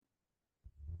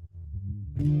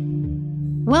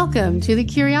Welcome to the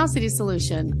Curiosity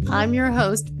Solution. I'm your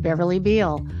host, Beverly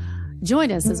Beal.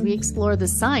 Join us as we explore the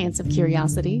science of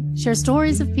curiosity, share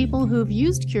stories of people who've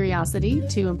used curiosity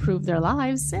to improve their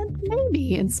lives, and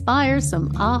maybe inspire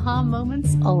some aha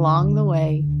moments along the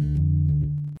way.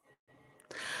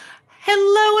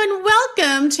 Hello and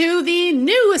welcome to the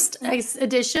newest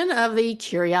edition of the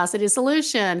Curiosity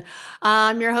Solution.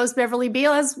 I'm your host, Beverly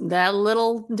Beal, as that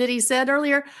little ditty said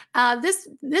earlier.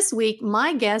 This week,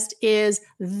 my guest is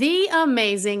the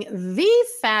amazing, the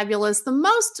fabulous, one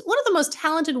of the most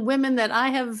talented women that I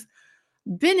have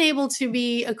been able to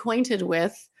be acquainted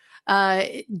with,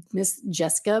 Miss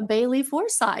Jeska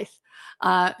Forsyth.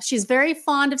 She's very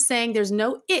fond of saying there's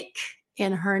no ick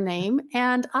in her name,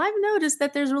 and I've noticed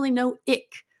that there's really no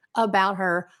ick about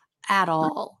her at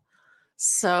all.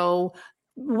 So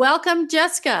welcome,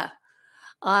 Jeska.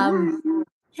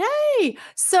 Hey,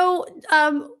 so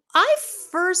I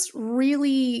first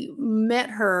really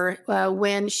met her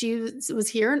when she was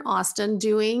here in Austin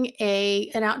doing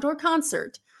an outdoor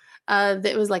concert.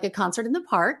 That was like a concert in the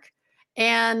park.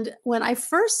 And when I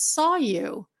first saw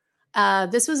you,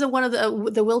 this was one of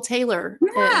the Will Taylor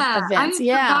events.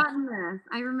 Forgotten this.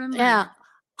 I remember. Yeah,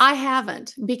 I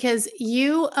haven't, because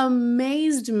you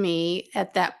amazed me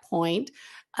at that point.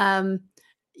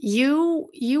 You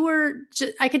were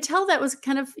I could tell that was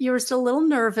kind of, you were still a little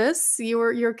nervous.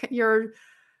 You're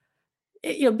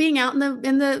being out in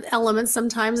the elements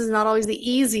sometimes is not always the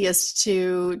easiest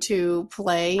to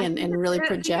play and really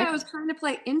project. I was trying to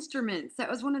play instruments. That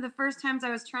was one of the first times I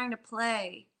was trying to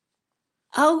play.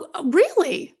 Oh,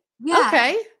 really? Yeah.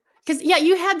 Okay. Because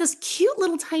you had this cute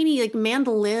little tiny like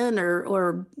mandolin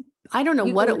or I don't know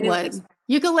what it was.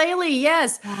 Ukulele,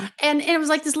 yes. Yeah. And it was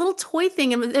like this little toy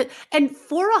thing. And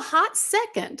for a hot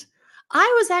second,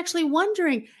 I was actually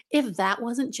wondering if that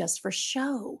wasn't just for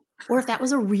show or if that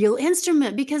was a real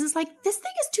instrument, because it's like, this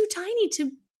thing is too tiny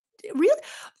to really.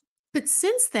 But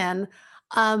since then,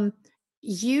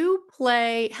 you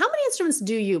play, how many instruments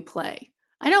do you play?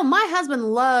 I know my husband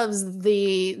loves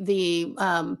the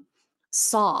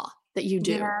saw that you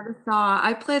do. Yeah, the saw.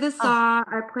 I play the saw.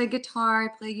 I play guitar. I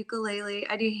play ukulele.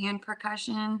 I do hand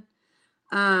percussion.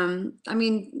 I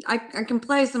mean, I can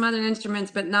play some other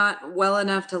instruments, but not well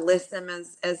enough to list them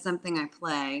as something I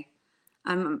play.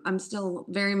 I'm still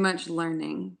very much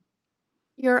learning.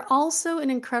 You're also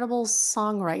an incredible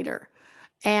songwriter,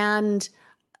 and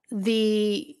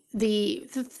the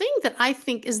thing that I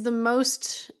think is the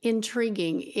most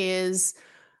intriguing is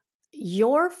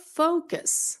your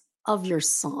focus of your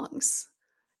songs.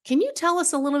 Can you tell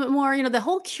us a little bit more, the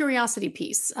whole curiosity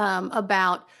piece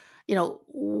about,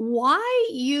 why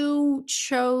you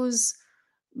chose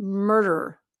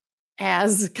murder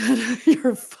as kind of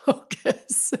your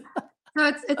focus?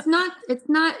 So it's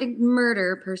not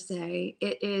murder per se.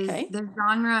 It is the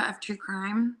genre of true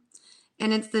crime.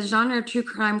 And it's the genre of true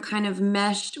crime kind of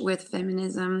meshed with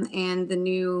feminism and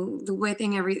the way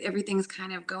everything's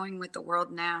kind of going with the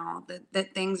world now,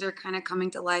 that things are kind of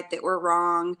coming to light that were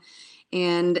wrong.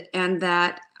 And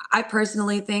that I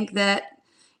personally think that,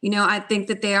 I think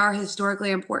that they are historically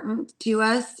important to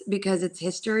us because it's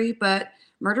history, but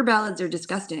murder ballads are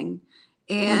disgusting.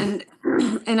 And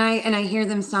and I hear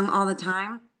them sung all the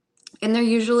time, and they're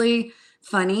usually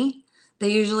funny.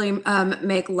 They usually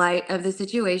make light of the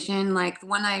situation. Like the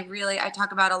one I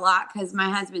talk about a lot because my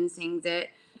husband sings it,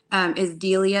 is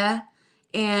Delia.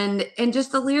 And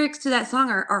just the lyrics to that song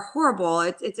are horrible.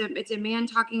 It's a man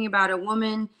talking about a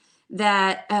woman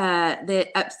that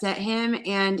upset him,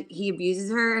 and he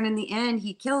abuses her, and in the end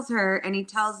he kills her, and he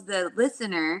tells the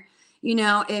listener,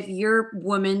 if your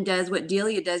woman does what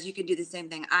Delia does, you could do the same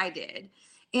thing I did.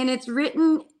 And it's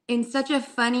written in such a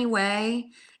funny way,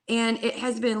 and it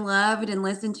has been loved and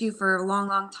listened to for a long,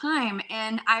 long time.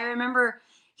 And I remember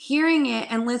hearing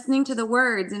it and listening to the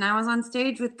words, and I was on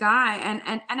stage with Guy,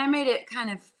 and I made it kind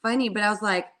of funny, but I was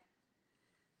like,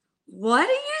 what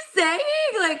are you saying?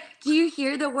 Like, do you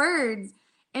hear the words?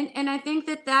 And I think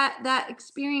that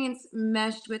experience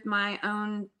meshed with my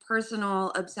own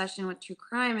personal obsession with true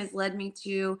crime has led me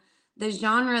to the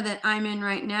genre that I'm in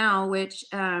right now, which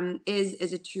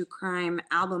is a true crime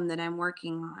album that I'm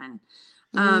working on.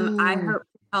 I hope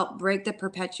to help break the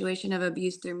perpetuation of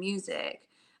abuse through music.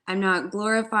 I'm not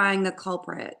glorifying the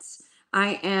culprits.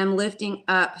 I am lifting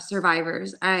up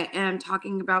survivors. I am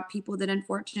talking about people that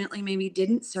unfortunately maybe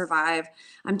didn't survive.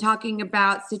 I'm talking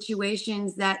about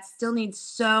situations that still need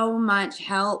so much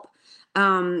help,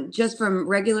 just from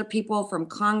regular people, from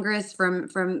Congress, from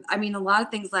I mean, a lot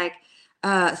of things like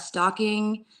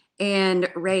stalking and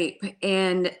rape,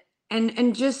 and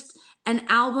just an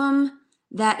album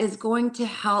that is going to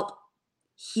help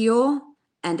heal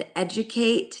and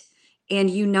educate and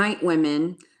unite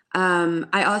women.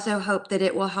 I also hope that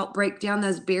it will help break down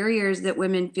those barriers that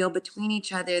women feel between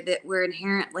each other, that we're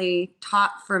inherently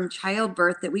taught from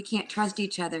childbirth that we can't trust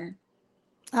each other.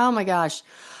 Oh my gosh.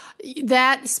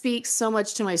 That speaks so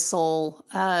much to my soul.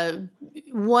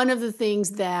 One of the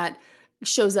things that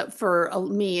shows up for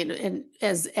me and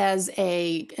as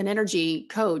a an energy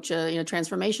coach,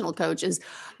 transformational coach, is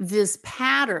this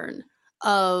pattern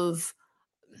of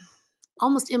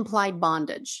almost implied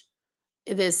bondage.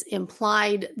 This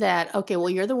implied that, okay, well,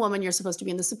 you're the woman, you're supposed to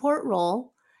be in the support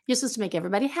role, you're supposed to make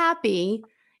everybody happy,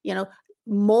 you know,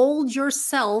 mold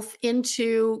yourself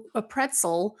into a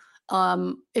pretzel,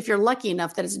 if you're lucky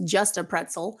enough that it's just a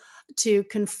pretzel, to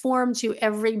conform to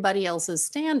everybody else's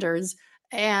standards.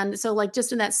 And so, like,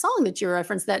 just in that song that you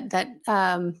referenced,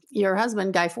 that your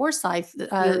husband Guy Forsyth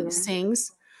Delia.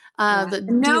 sings, Yeah. the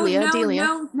No, no, Delia.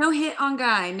 no, no hit on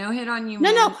Guy. No hit on you,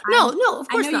 No, no, man. no, no, of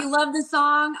I know course you not. love the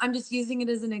song. I'm just using it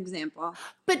as an example.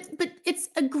 But it's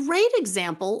a great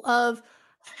example of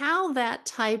how that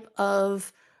type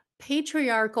of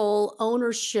patriarchal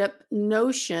ownership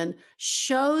notion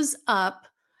shows up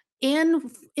in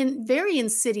very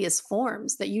insidious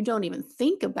forms that you don't even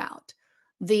think about.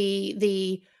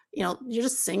 The you're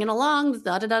just singing along,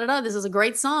 da da da da da. This is a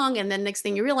great song, and then next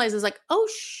thing you realize is like, oh,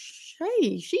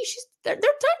 hey, she's they're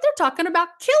talking about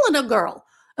killing a girl,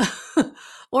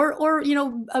 or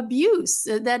abuse.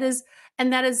 That is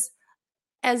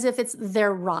as if it's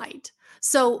their right.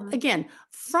 So Mhm. again,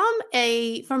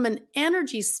 from an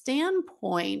energy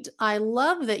standpoint, I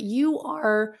love that you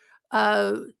are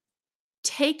uh,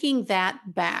 taking that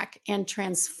back and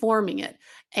transforming it.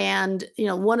 And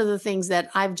one of the things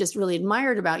that I've just really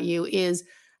admired about you is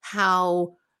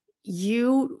how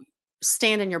you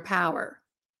stand in your power.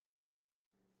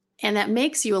 And that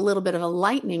makes you a little bit of a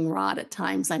lightning rod at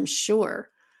times, I'm sure.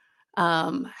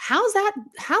 How's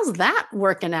that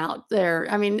working out there?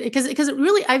 I mean, because it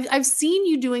really, I've seen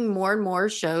you doing more and more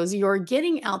shows. You're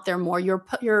getting out there more.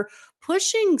 You're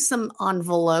pushing some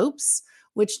envelopes,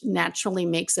 which naturally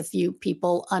makes a few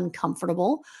people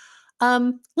uncomfortable.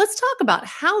 Let's talk about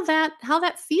how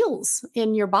that feels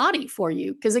in your body for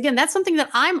you, because again, that's something that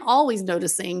I'm always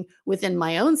noticing within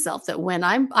my own self, that when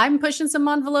I'm pushing some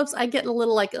envelopes, I get a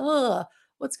little like, ugh,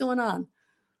 what's going on?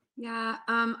 Yeah,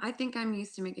 I think I'm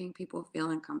used to making people feel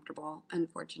uncomfortable,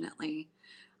 unfortunately.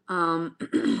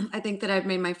 I think that I've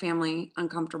made my family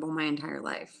uncomfortable my entire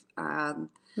life.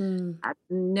 Mm.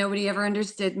 Nobody ever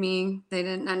understood me. They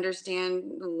didn't understand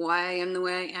why I am the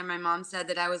way I am. My mom said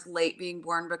that I was late being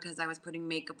born because I was putting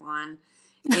makeup on.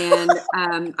 And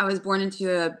I was born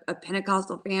into a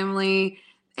Pentecostal family.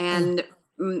 Ugh. And,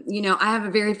 I have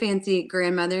a very fancy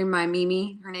grandmother, my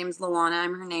Mimi. Her name's Luana.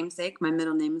 I'm her namesake. My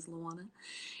middle name is Luana.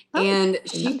 Oh, And did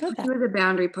not she know that. was a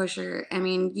boundary pusher. I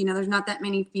mean, there's not that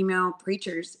many female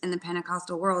preachers in the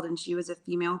Pentecostal world, and she was a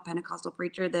female Pentecostal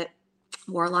preacher that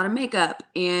wore a lot of makeup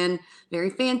and very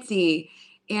fancy.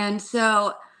 And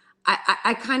so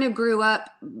I kind of grew up.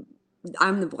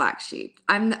 I'm the black sheep.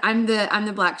 I'm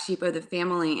the black sheep of the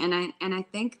family, and I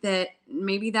think that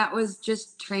maybe that was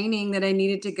just training that I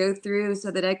needed to go through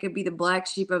so that I could be the black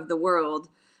sheep of the world.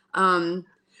 Um,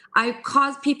 I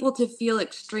cause people to feel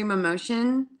extreme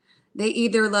emotion. They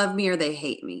either love me or they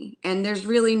hate me, and there's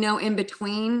really no in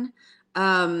between.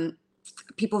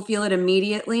 People feel it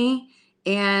immediately,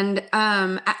 and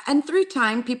through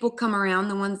time, people come around.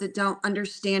 The ones that don't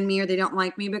understand me or they don't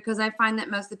like me, because I find that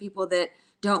most of the people that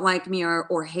don't like me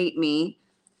or hate me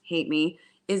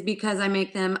is because I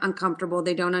make them uncomfortable.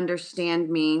 They don't understand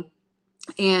me,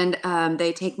 and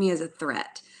they take me as a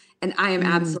threat. And I am Mm.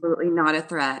 absolutely not a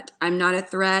threat. I'm not a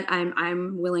threat.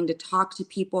 I'm willing to talk to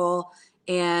people,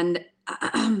 and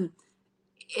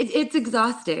it's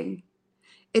exhausting.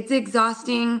 It's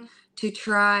exhausting to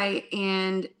try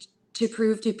and to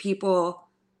prove to people,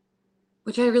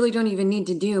 which I really don't even need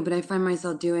to do, but I find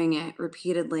myself doing it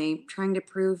repeatedly, trying to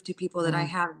prove to people that I Oh.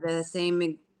 have the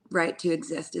same right to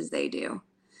exist as they do.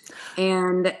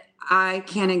 And I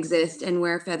can exist and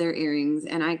wear feather earrings,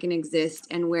 and I can exist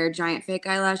and wear giant fake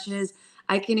eyelashes.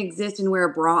 I can exist and wear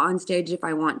a bra on stage if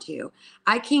I want to.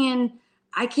 I can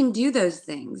I can do those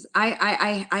things.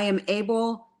 I am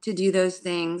able to do those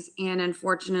things, and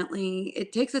unfortunately,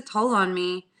 it takes a toll on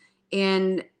me,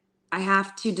 and I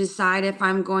have to decide if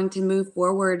I'm going to move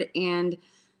forward and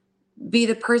be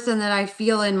the person that I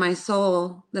feel in my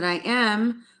soul that I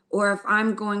am, or if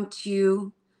I'm going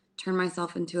to turn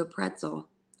myself into a pretzel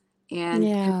and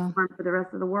Yeah. conform for the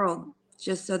rest of the world,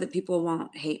 just so that people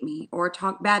won't hate me or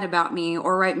talk bad about me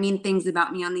or write mean things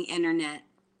about me on the internet.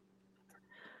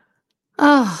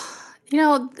 Oh,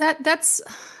 that's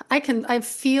I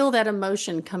feel that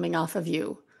emotion coming off of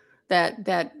you, that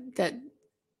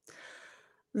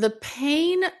the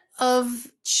pain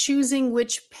of choosing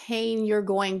which pain you're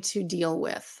going to deal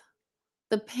with,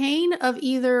 the pain of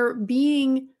either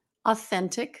being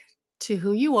authentic to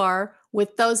who you are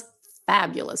with those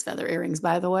fabulous feather earrings,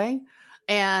 by the way,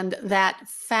 and that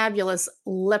fabulous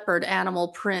leopard animal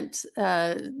print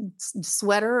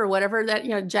sweater or whatever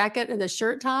that, jacket and the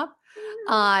shirt top.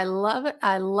 I love it.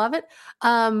 I love it.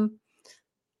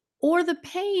 Or the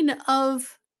pain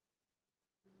of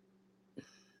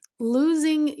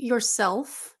losing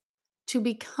yourself to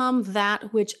become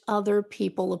that which other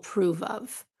people approve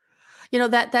of.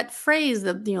 That phrase,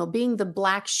 being the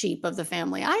black sheep of the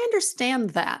family. I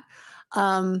understand that.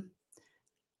 And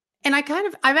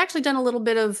I've actually done a little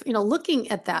bit of,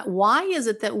 looking at that. Why is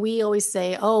it that we always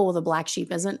say, oh, well, the black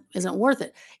sheep isn't worth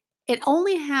it? It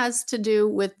only has to do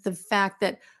with the fact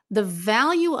that the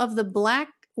value of the black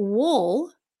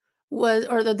wool was,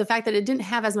 or the fact that it didn't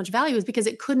have as much value, is because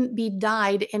it couldn't be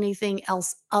dyed anything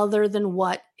else other than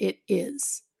what it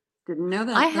is. Didn't know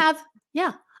that. I have,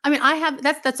 yeah. I mean,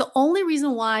 that's the only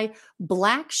reason why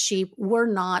black sheep were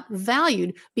not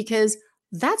valued, because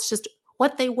that's just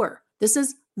what they were. This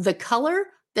is the color,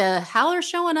 how they're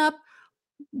showing up.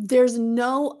 There's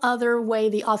no other way.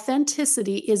 The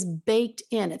authenticity is baked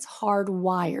in. It's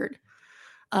hardwired.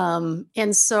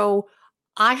 And so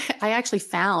I actually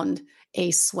found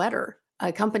a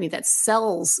company that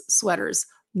sells sweaters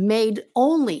made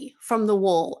only from the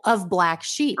wool of black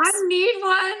sheep. I need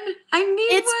one.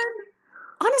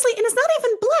 Honestly, and it's not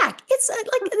even black. It's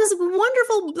like this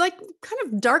wonderful, like kind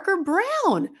of darker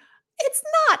brown. It's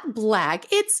not black.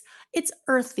 It's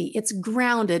earthy. It's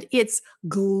grounded. It's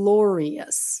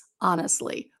glorious,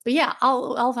 honestly. But yeah,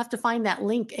 I'll have to find that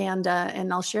link and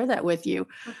I'll share that with you.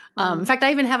 In fact,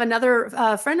 I even have another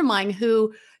friend of mine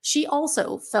who, she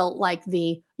also felt like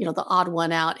the odd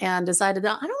one out and decided,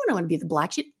 I don't want to be the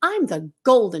black sheep. I'm the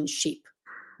golden sheep.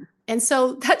 And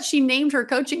so that she named her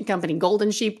coaching company Golden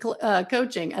Sheep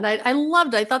Coaching. And I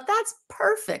loved it. I thought that's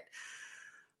perfect.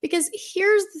 Because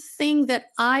here's the thing that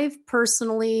I've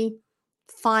personally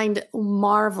find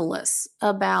marvelous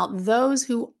about those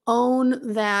who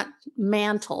own that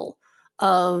mantle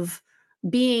of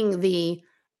being the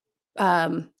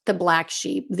black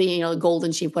sheep, the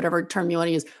golden sheep, whatever term you want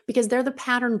to use, because they're the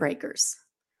pattern breakers.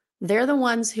 They're the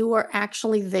ones who are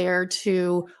actually there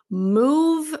to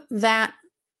move that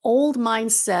old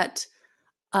mindset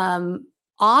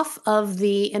off of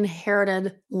the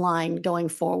inherited line going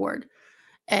forward.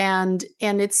 And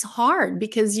it's hard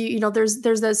because there's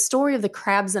that story of the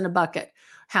crabs in a bucket,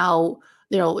 how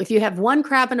if you have one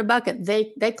crab in a bucket,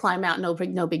 they climb out, no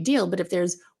big deal. But if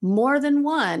there's more than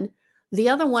one, the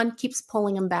other one keeps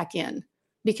pulling them back in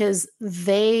because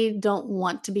they don't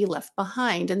want to be left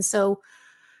behind. And so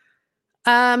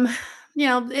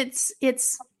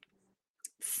it's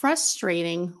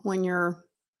frustrating when you're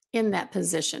in that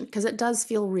position because it does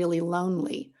feel really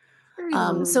lonely.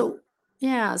 So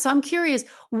I'm curious,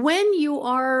 when you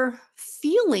are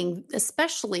feeling,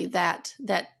 especially that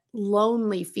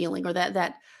lonely feeling, or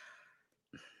that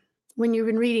when you've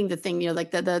been reading the thing, like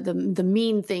the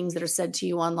mean things that are said to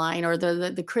you online, or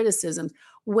the criticisms,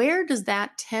 where does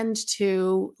that tend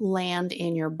to land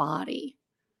in your body?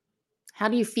 How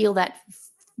do you feel that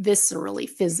viscerally,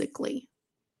 physically?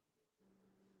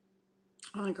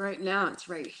 Like right now, it's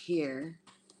right here.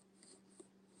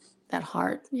 That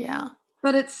heart, yeah.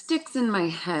 But it sticks in my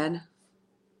head.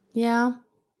 Yeah.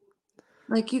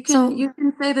 Like you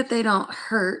can say that they don't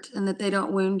hurt and that they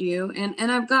don't wound you,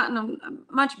 and I've gotten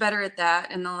much better at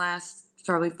that in the last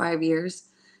probably 5 years,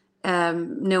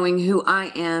 knowing who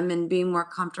I am and being more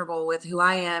comfortable with who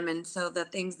I am, and so the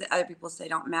things that other people say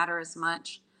don't matter as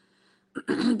much.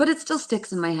 But it still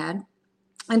sticks in my head.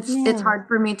 It's hard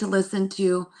for me to listen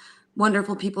to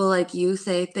wonderful people like you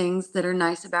say things that are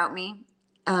nice about me.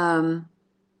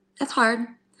 It's hard.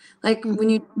 Like when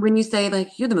you say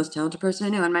like you're the most talented person I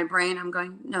know, in my brain I'm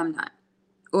going, no, I'm not.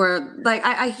 Or like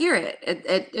I hear it.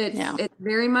 It's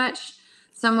very much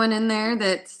someone in there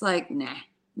that's like, nah,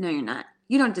 no, you're not.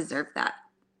 You don't deserve that.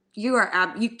 You're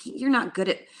not good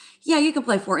at. Yeah, you can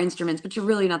play 4 instruments, but you're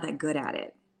really not that good at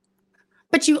it.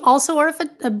 But you also are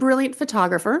a brilliant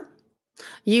photographer.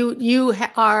 You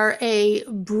are a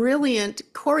brilliant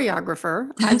choreographer.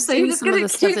 I've seen some of the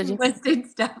stuff that listed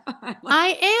stuff.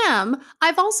 I am.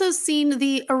 I've also seen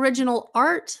the original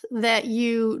art that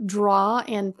you draw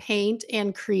and paint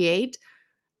and create,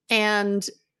 and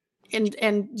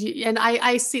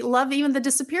I love even the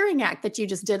disappearing act that you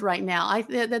just did right now.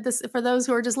 For those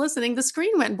who are just listening, the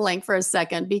screen went blank for a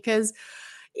second because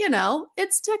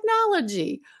it's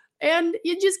technology. and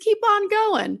you just keep on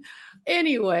going.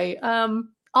 Anyway,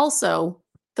 also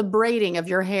the braiding of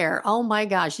your hair. Oh my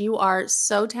gosh, you are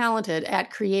so talented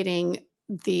at creating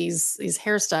these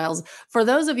hairstyles. For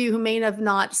those of you who may have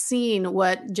not seen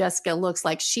what Jeska looks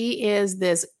like, she is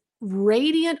this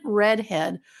radiant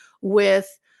redhead with,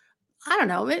 I don't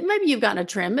know, maybe you've gotten a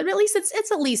trim, but at least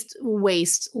it's at least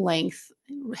waist length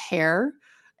hair,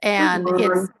 and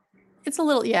it's a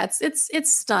little, yeah,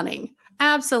 it's stunning,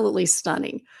 absolutely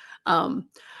stunning. Um,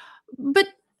 but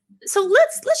so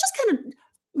let's just kind of,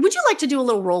 would you like to do a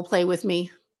little role play with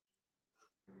me?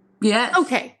 Yes.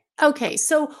 Okay.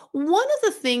 So one of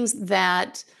the things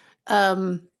that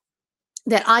um,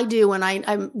 that I do when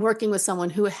I'm working with someone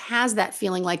who has that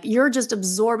feeling like you're just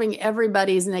absorbing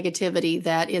everybody's negativity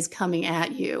that is coming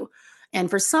at you. And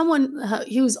for someone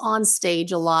who's on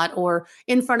stage a lot or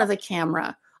in front of the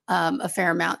camera a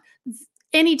fair amount,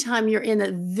 anytime you're in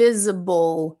a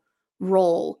visible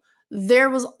role, there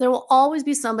will always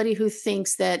be somebody who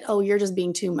thinks that, oh, you're just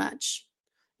being too much.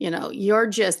 You're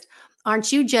just,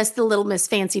 aren't you just the little Miss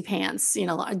Fancy Pants, being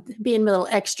a little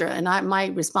extra. And my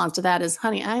response to that is,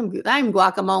 honey, I'm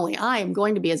guacamole. I am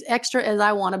going to be as extra as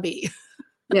I want to be.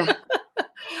 Yeah.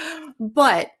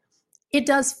 But it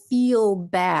does feel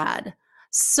bad.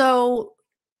 So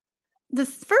the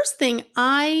first thing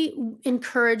I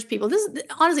encourage people, this is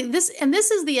honestly, this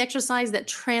is the exercise that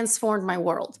transformed my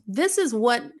world. This is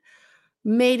what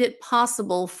made it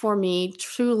possible for me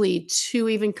truly to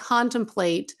even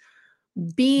contemplate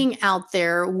being out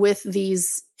there with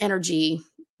these energy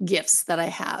gifts that I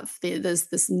have,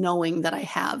 this knowing that I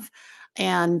have.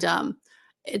 And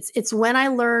it's when I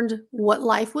learned what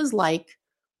life was like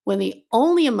when the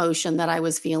only emotion that I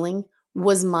was feeling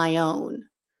was my own.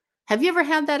 Have you ever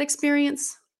had that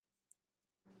experience?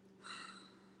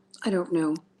 I don't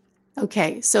know.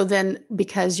 Okay, so then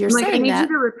because you're I'm like, I saying need you that,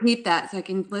 to repeat that so I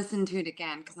can listen to it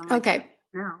again because I'm like, okay.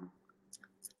 no.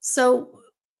 So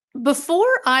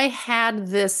before I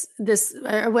had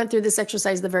I went through this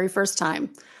exercise the very first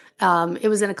time. It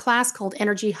was in a class called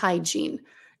Energy Hygiene,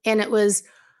 and it was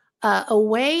a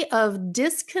way of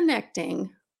disconnecting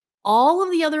all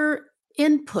of the other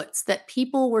inputs that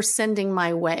people were sending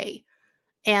my way,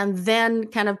 and then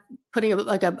kind of putting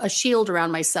a shield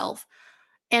around myself.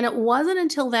 And it wasn't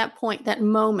until that point, that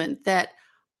moment, that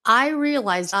I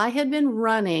realized I had been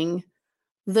running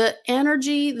the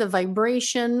energy, the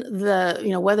vibration,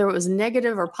 whether it was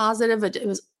negative or positive, it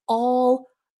was all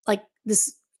like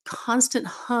this constant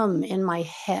hum in my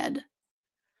head.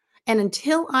 And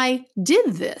until I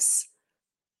did this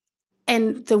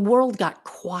and the world got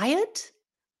quiet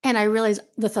and I realized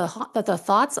that the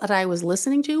thoughts that I was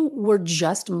listening to were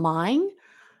just mine,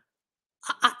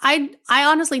 I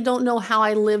honestly don't know how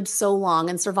I lived so long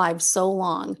and survived so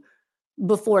long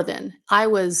before then. I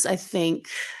think,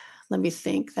 let me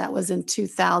think, that was in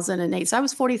 2008. So I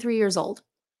was 43 years old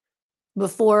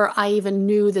before I even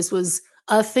knew this was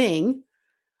a thing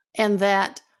and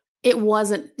that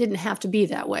didn't have to be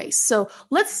that way. So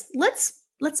let's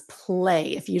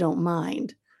play, if you don't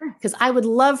mind, because I would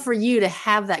love for you to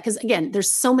have that, because again,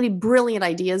 there's so many brilliant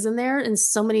ideas in there and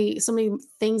so many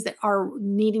things that are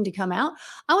needing to come out.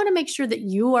 I want to make sure that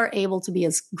you are able to be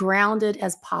as grounded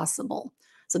as possible.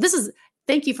 So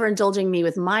thank you for indulging me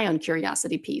with my own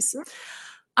curiosity piece.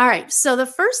 All right. So the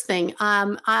first thing,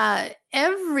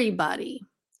 everybody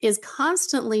is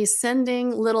constantly sending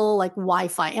little like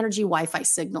energy Wi-Fi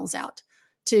signals out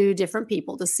to different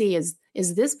people to see, is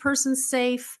this person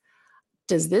safe?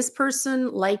 Does this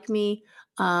person like me?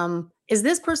 Is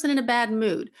this person in a bad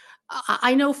mood?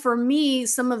 I know for me,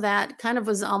 some of that kind of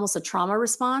was almost a trauma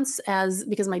response,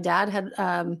 because my dad had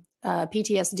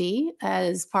PTSD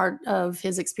as part of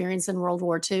his experience in World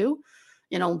War II.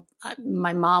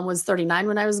 My mom was 39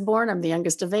 when I was born. I'm the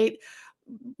youngest of 8.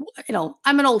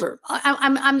 I'm an older.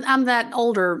 I'm that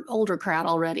older crowd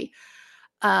already.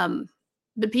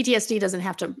 But PTSD doesn't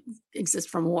have to exist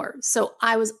from war. So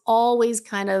I was always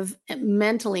kind of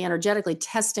mentally, energetically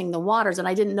testing the waters, and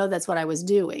I didn't know that's what I was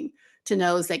doing. To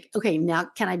know is like, okay, now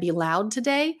can I be loud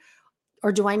today,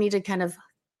 or do I need to kind of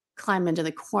climb into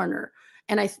the corner?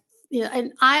 And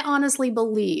and I honestly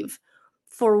believe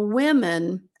for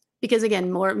women, because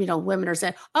again, more, women are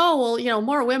saying, oh, well,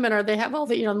 more women they have all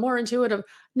the, more intuitive.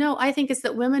 No, I think it's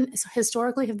that women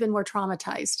historically have been more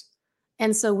traumatized.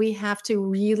 And so we have to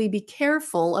really be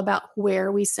careful about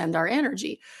where we send our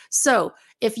energy. So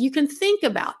if you can think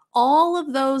about all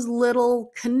of those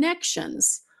little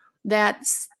connections that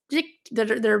stick,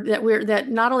 that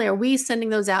not only are we sending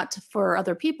those out for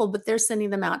other people, but they're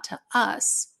sending them out to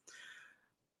us.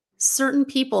 Certain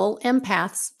people,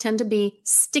 empaths, tend to be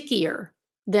stickier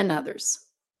than others.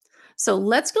 So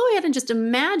let's go ahead and just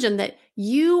imagine that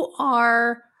you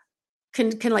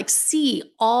can like see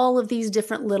all of these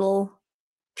different little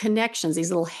connections,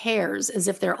 these little hairs as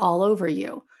if they're all over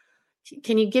you.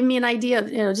 Can you give me an idea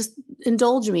of, just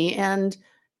indulge me, and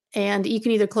you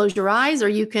can either close your eyes, or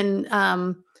you can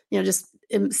just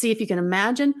see if you can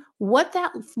imagine what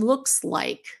that looks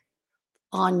like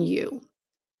on you.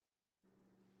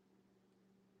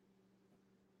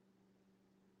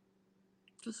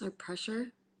 Just like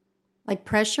pressure. Like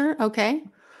pressure? Okay.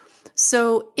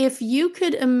 So if you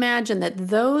could imagine that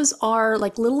those are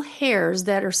like little hairs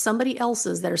that are somebody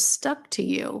else's that are stuck to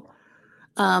you,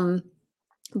 um,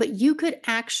 but you could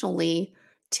actually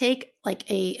take like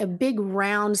a big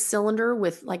round cylinder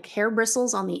with like hair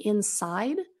bristles on the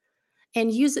inside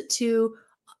and use it to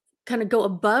kind of go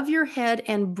above your head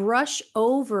and brush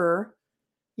over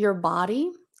your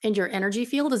body and your energy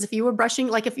field as if you were brushing,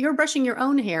 like if you're brushing your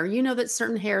own hair, you know that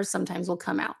certain hairs sometimes will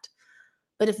come out.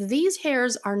 But if these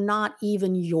hairs are not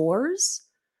even yours,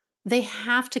 they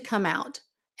have to come out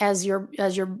as you're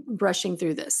brushing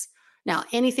through this. Now,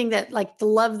 anything that like the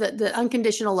love, that the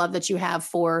unconditional love that you have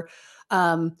for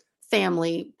um,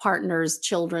 family, partners,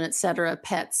 children, etc.,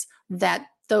 pets, that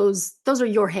those are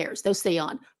your hairs. Those stay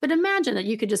on. But imagine that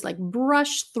you could just like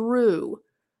brush through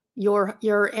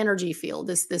your energy field,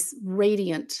 this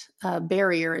radiant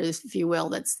barrier, if you will,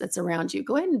 that's around you.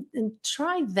 Go ahead and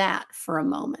try that for a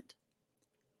moment.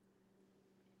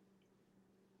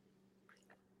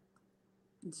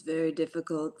 It's very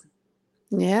difficult.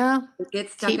 Yeah. It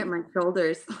gets stuck at my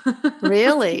shoulders.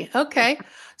 Really? Okay.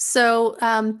 So,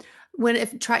 when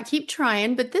if try keep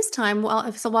trying, but this time,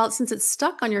 while since it's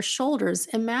stuck on your shoulders,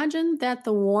 imagine that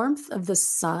the warmth of the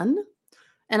sun,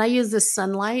 and I use the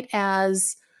sunlight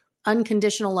as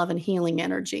unconditional love and healing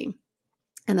energy,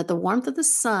 and that the warmth of the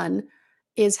sun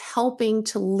is helping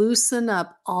to loosen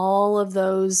up all of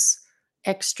those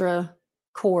extra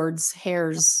cords,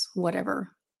 hairs,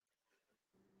 whatever.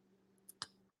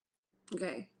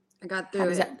 Okay, I got How through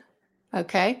does it. that?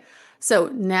 Okay. So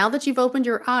now that you've opened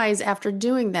your eyes after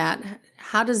doing that,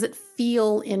 how does it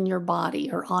feel in your body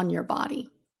or on your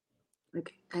body?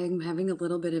 Like I'm having a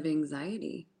little bit of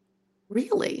anxiety.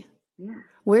 Really? Yeah.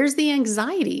 Where's the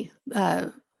anxiety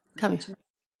coming?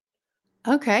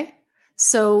 Okay.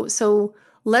 So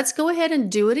let's go ahead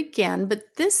and do it again,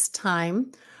 but this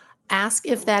time ask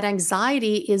if that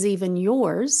anxiety is even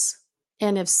yours.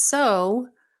 And if so,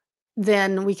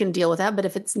 then we can deal with that. But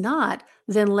if it's not,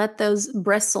 then let those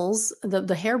bristles,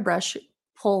 the hairbrush,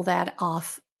 pull that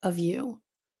off of you.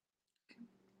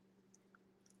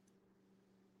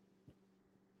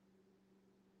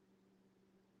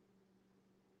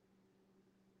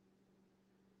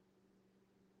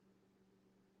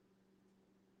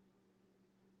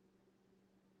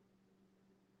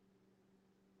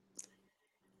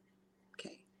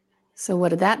 Okay. So how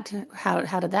did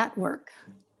that work?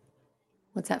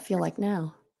 What's that feel like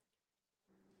now?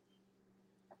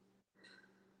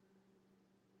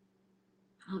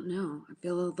 I don't know. I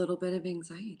feel a little bit of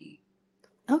anxiety.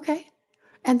 Okay.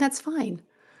 And that's fine,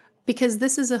 because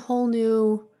this is a whole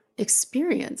new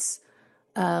experience.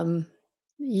 Um,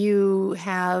 you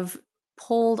have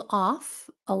pulled off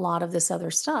a lot of this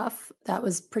other stuff that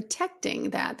was protecting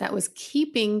that was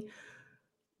keeping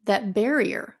that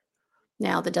barrier.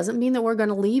 Now, that doesn't mean that we're going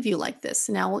to leave you like this.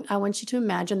 Now, I want you to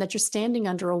imagine that you're standing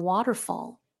under a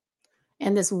waterfall.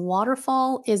 And this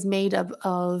waterfall is made up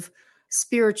of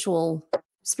spiritually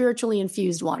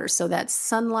infused water. So that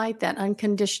sunlight, that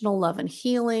unconditional love and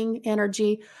healing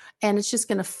energy, and it's just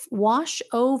going to wash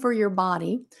over your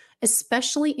body,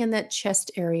 especially in that chest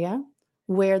area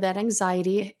where that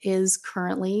anxiety is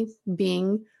currently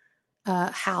being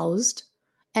housed,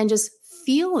 and just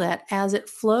feel that as it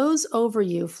flows over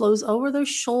you, flows over those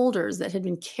shoulders that had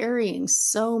been carrying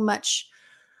so much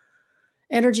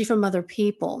energy from other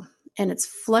people, and it's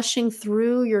flushing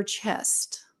through your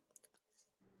chest.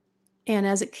 And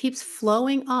as it keeps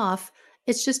flowing off,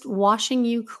 it's just washing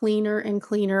you cleaner and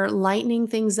cleaner, lightening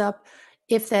things up.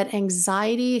 If that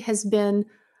anxiety has been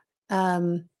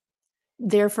um,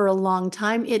 there for a long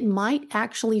time, it might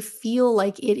actually feel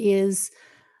like it is.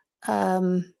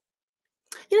 Um,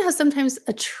 You know how sometimes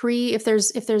a tree, if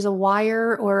there's a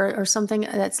wire or something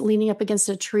that's leaning up against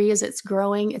a tree as it's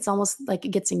growing, it's almost like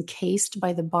it gets encased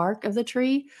by the bark of the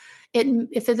tree.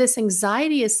 If this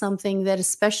anxiety is something that,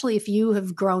 especially if you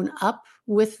have grown up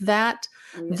with that,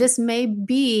 Oh, yeah. this may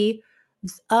be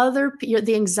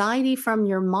the anxiety from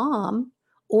your mom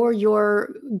or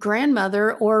your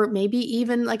grandmother, or maybe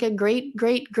even like a great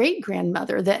great great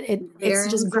grandmother, that it's Their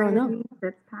just grown up. anxiety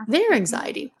that's passed Their down.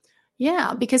 anxiety.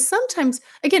 Yeah, because sometimes,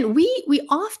 again, we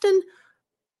often,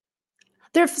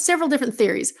 There are several different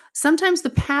theories. Sometimes the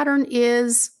pattern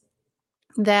is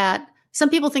that some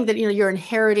people think that, you're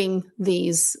inheriting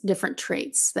these different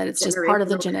traits, that it's just part of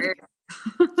the genetic.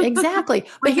 Exactly.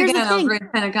 But here's the thing.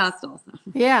 Pentecostal.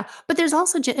 Yeah. But there's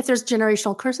also, if there's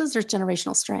generational curses, there's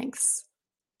generational strengths.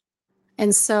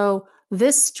 And so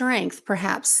this strength,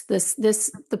 perhaps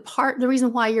the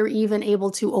reason why you're even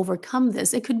able to overcome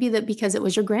this, it could be that because it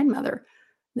was your grandmother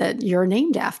that you're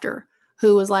named after,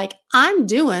 who was like, I'm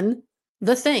doing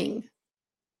the thing.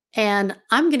 And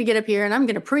I'm going to get up here and I'm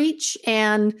going to preach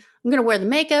and I'm going to wear the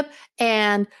makeup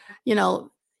and,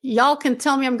 y'all can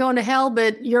tell me I'm going to hell,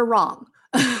 but you're wrong.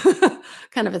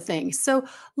 Kind of a thing. So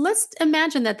let's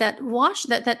imagine that wash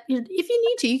that if you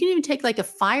need to, you can even take like a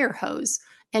fire hose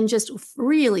and just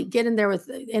really get in there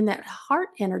in that heart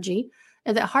energy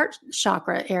and that heart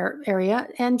chakra area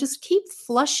and just keep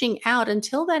flushing out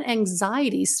until that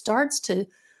anxiety starts to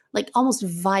like almost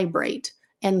vibrate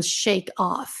and shake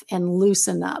off and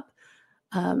loosen up.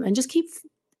 And just keep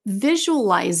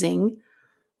visualizing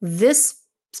this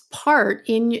part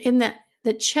in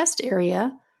that chest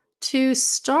area to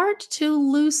start to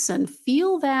loosen.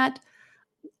 Feel that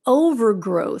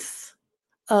overgrowth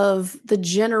of the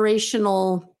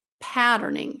generational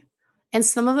patterning. And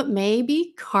some of it may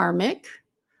be karmic,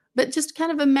 but just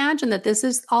kind of imagine that this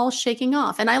is all shaking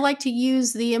off. And I like to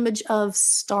use the image of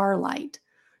starlight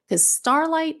because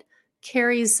starlight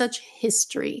carries such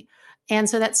history. And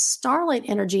so that starlight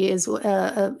energy is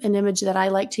an image that I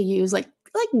like to use, like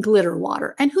glitter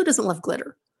water. And who doesn't love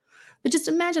glitter? But just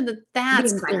imagine that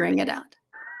that's clearing it out.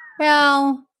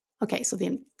 Well, okay,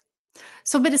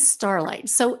 but it's starlight.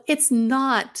 So it's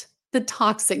not the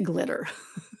toxic glitter.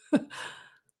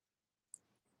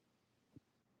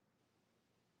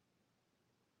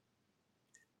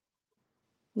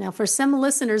 Now, for some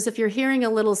listeners, if you're hearing a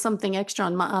little something extra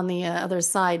on the other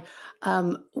side,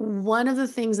 one of the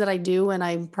things that I do when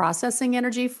I'm processing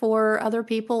energy for other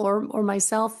people or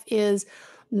myself is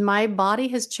my body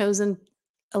has chosen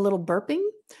a little burping.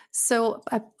 So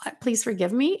please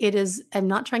forgive me. I'm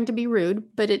not trying to be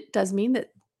rude, but it does mean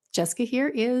that Jeska here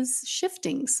is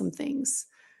shifting some things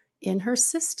in her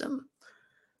system.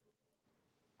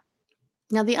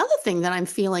 Now, the other thing that I'm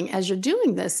feeling as you're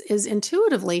doing this is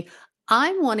intuitively,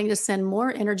 I'm wanting to send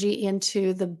more energy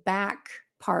into the back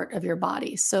part of your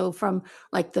body. So from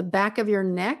like the back of your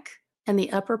neck and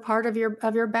the upper part of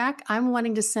your back, I'm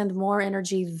wanting to send more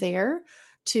energy there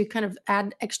to kind of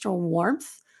add extra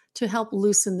warmth to help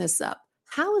loosen this up.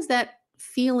 How is that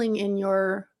feeling in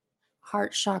your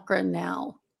heart chakra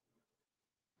now?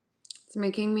 It's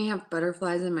making me have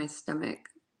butterflies in my stomach.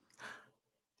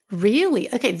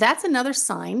 Really? Okay, that's another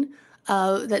sign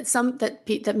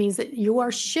that means that you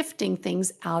are shifting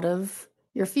things out of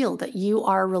your field, that you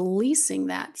are releasing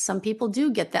that. Some people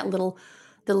do get the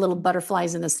little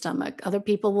butterflies in the stomach. Other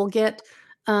people will get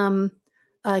um,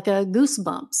 like a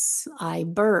goosebumps. I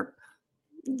burp.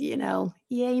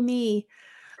 Yay me.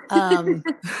 Um,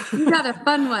 You got a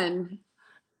fun one.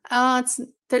 it's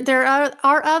there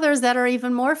are others that are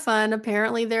even more fun.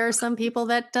 Apparently, there are some people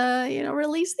that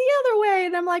release the other way,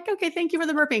 and I'm like, okay, thank you for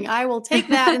the burping. I will take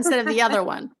that instead of the other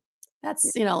one. That's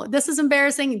this is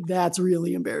embarrassing. That's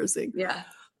really embarrassing. Yeah.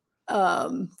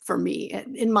 For me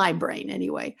in my brain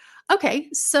anyway. Okay,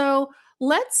 so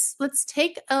let's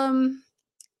take a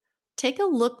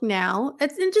look now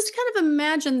and just kind of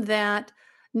imagine that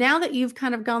now that you've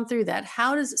kind of gone through that.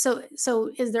 How does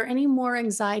so is there any more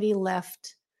anxiety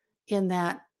left in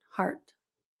that heart?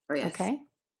 Oh, yes. Okay.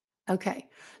 Okay.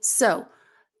 So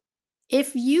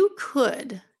if you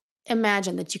could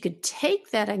imagine that you could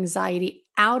take that anxiety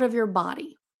out of your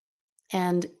body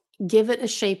and give it a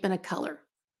shape and a color,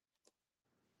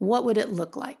 what would it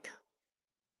look like?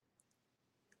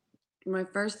 My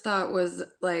first thought was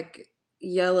like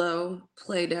yellow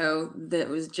Play-Doh that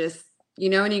was just,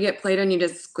 when you get Play-Doh and you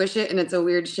just squish it and it's a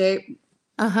weird shape.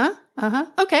 Uh-huh. Uh-huh.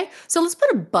 Okay. So let's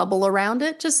put a bubble around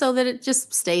it just so that it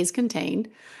just stays contained.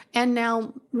 And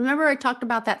now remember I talked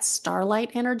about that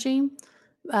starlight energy,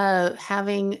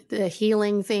 having the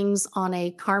healing things on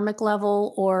a karmic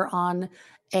level or on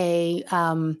a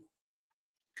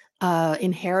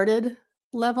inherited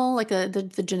level, like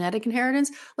the genetic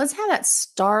inheritance. Let's have that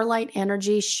starlight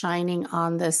energy shining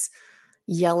on this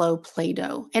yellow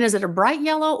Play-Doh. And is it a bright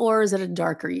yellow or is it a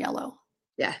darker yellow?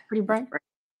 Yeah. Pretty bright?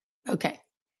 Okay.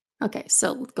 Okay,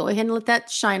 so go ahead and let that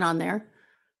shine on there.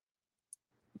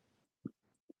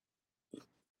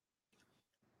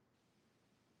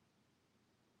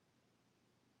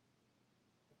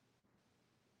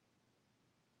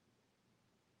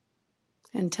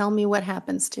 And tell me what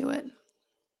happens to it.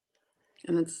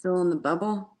 And it's still in the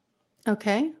bubble.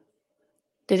 Okay.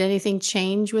 Did anything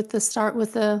change with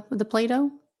the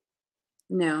Play-Doh?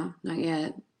 No, not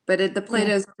yet. But the Yeah.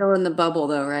 Play-Doh's still in the bubble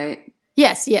though, right?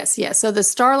 Yes, yes, yes. So the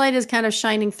starlight is kind of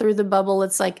shining through the bubble.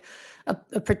 It's like a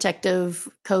protective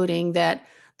coating that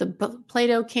the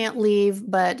Play-Doh can't leave,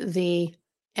 but the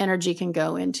energy can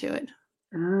go into it.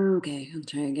 Okay, I'll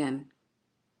try again.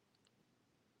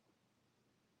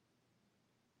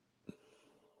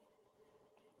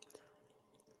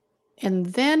 And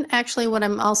then actually what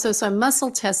I'm also, so I'm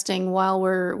muscle testing while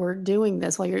we're doing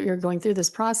this, while you're going through this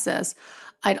process.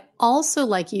 I'd also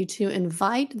like you to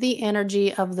invite the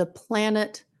energy of the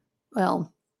planet,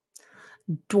 well,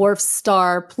 dwarf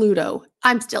star Pluto.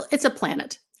 It's a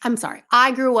planet. I'm sorry.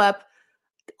 I grew up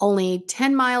only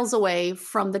 10 miles away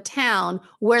from the town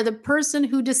where the person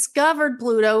who discovered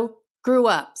Pluto grew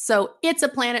up. So it's a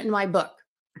planet in my book.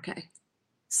 Okay.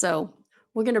 So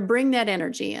we're going to bring that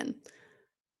energy in.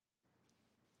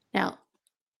 Now,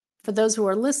 for those who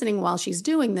are listening while she's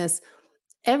doing this,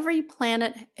 every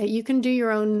planet, you can do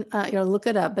your own, look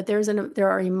it up, but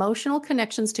there are emotional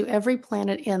connections to every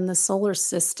planet in the solar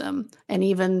system and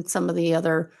even some of the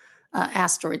other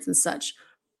asteroids and such.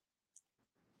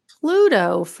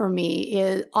 Pluto for me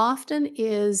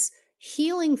is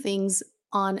healing things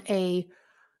on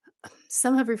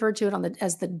some have referred to it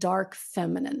as the dark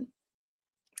feminine,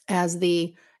 as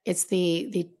it's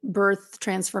the birth,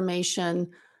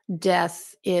 transformation,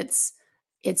 death. It's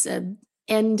a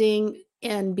ending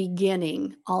and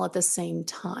beginning all at the same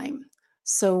time.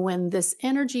 So when this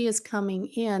energy is coming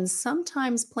in,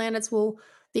 sometimes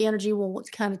the energy will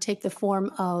kind of take the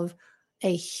form of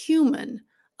a human,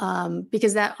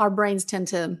 because that our brains tend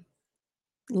to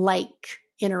like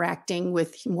interacting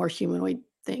with more humanoid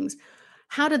things.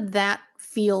 How did that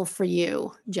feel for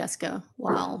you, Jeska,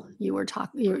 while you were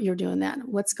talking, you're doing that?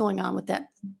 What's going on with that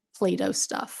Play-Doh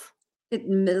stuff? It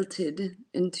melted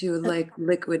into like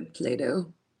liquid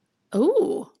Play-Doh.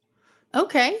 Oh,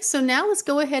 okay. So now let's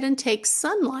go ahead and take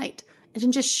sunlight and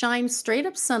then just shine straight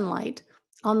up sunlight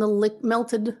on the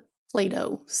melted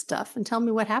Play-Doh stuff and tell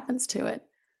me what happens to it.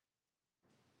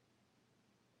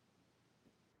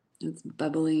 It's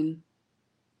bubbling.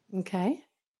 Okay.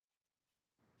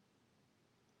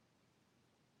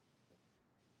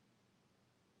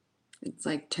 It's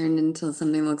like turned into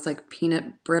something that looks like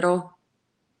peanut brittle.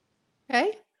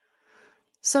 Okay.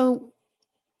 So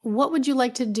what would you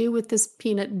like to do with this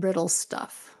peanut brittle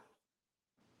stuff?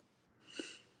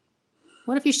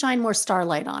 What if you shine more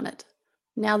starlight on it?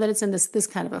 Now that it's in this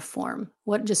kind of a form,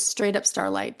 what just straight up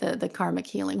starlight, the karmic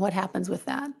healing, what happens with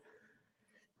that?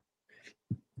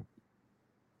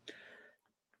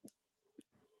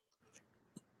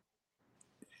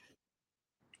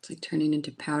 It's like turning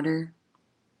into powder.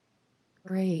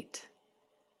 Great.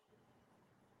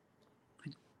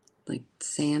 Like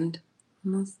sand,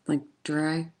 almost like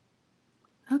dry.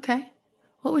 Okay.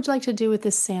 What would you like to do with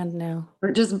this sand now? Or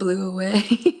it just blew away.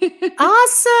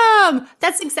 Awesome.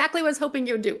 That's exactly what I was hoping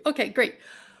you would do. Okay, great.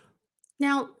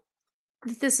 Now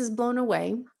that this is blown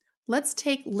away, let's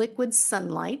take liquid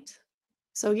sunlight.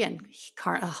 So again,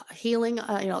 healing,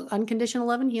 unconditional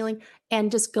love and healing,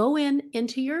 and just go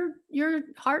into your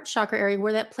heart chakra area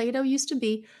where that Play-Doh used to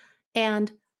be,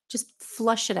 and just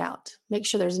flush it out. Make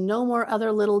sure there's no more other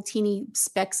little teeny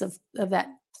specks of that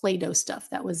Play-Doh stuff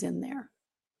that was in there.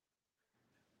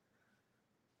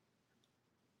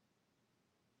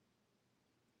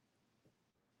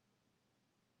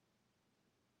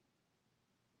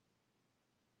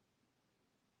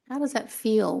 How does that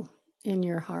feel in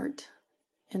your heart,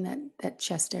 in that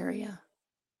chest area?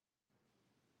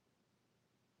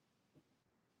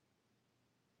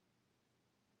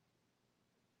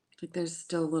 Like there's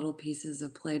still little pieces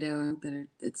of Play-Doh that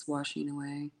it's washing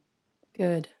away.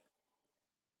 Good.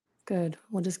 Good.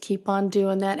 We'll just keep on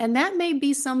doing that. And that may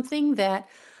be something that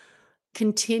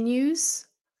continues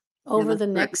Yeah, over that's the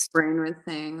what my next, brain was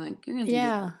saying. Like you're gonna have to do this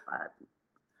yeah. a lot.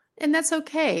 And that's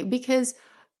okay because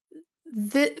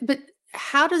but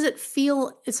how does it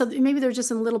feel? So maybe there's just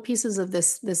some little pieces of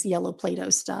this yellow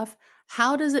Play-Doh stuff.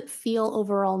 How does it feel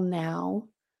overall now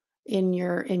in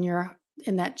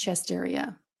that chest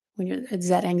area? Is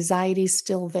that anxiety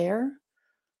still there?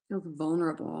 Feels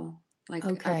vulnerable. Like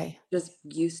I'm Okay. just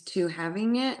used to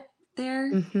having it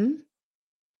there. Mhm.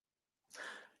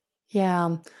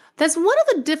 Yeah. That's one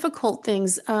of the difficult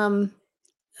things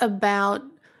about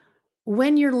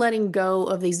when you're letting go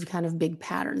of these kind of big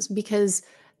patterns, because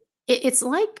it's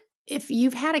like if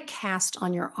you've had a cast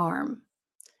on your arm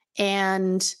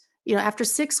and after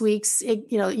 6 weeks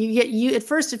you at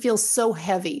first it feels so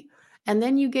heavy, and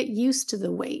then you get used to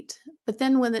the weight, but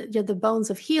then when the bones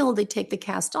have healed, they take the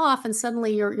cast off and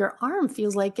suddenly your arm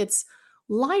feels like it's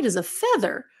light as a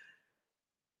feather.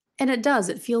 And it does.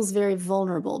 It feels very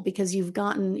vulnerable because you've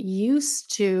gotten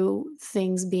used to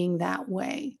things being that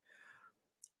way.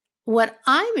 What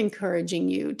I'm encouraging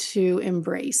you to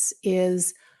embrace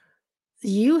is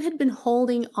you had been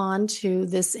holding on to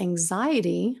this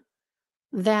anxiety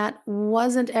that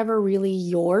wasn't ever really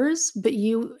yours, but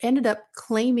you ended up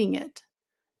claiming it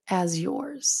as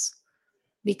yours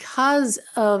because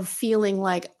of feeling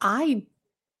like, I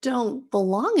don't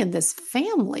belong in this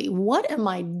family. What am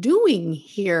I doing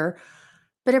here?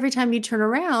 But every time you turn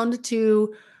around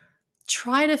to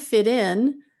try to fit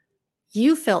in,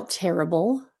 you felt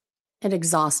terrible and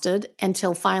exhausted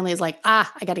until finally it's like, I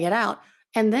got to get out.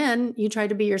 And then you tried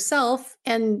to be yourself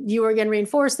and you were again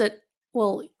reinforced that,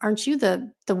 well, aren't you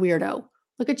the weirdo?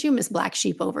 Look at you, Miss Black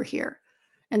Sheep over here.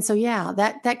 And so, yeah,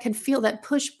 that could feel that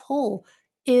push pull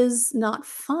is not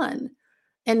fun.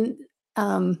 And,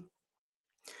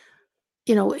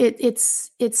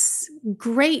 it's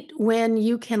great when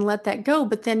you can let that go,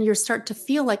 but then you start to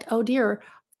feel like, oh dear,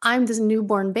 I'm this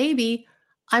newborn baby.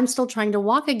 I'm still trying to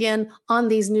walk again on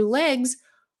these new legs.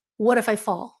 What if I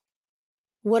fall?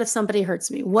 What if somebody hurts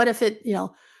me? What if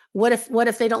what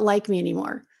if they don't like me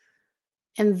anymore?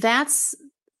 And that's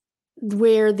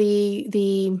where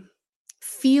the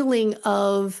feeling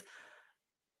of,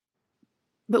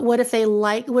 but if they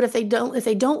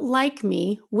don't like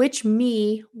me, which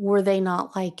me were they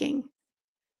not liking?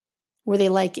 Were they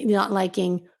not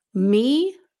liking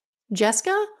me,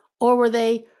 Jeska, or were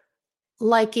they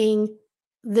liking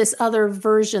this other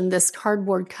version, this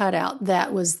cardboard cutout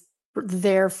that was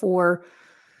there for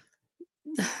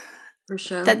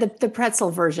show. the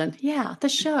pretzel version? Yeah, the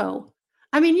show.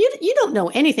 I mean, you don't know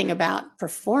anything about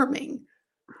performing.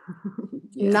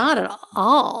 Yeah. Not at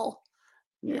all.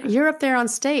 Yeah. You're up there on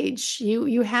stage.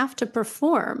 You have to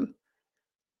perform.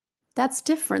 That's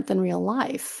different than real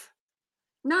life.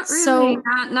 Not really. So,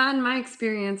 Not in my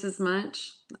experience as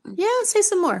much. yeah, say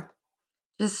some more.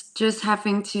 Just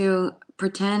having to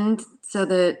pretend so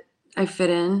that I fit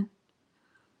in,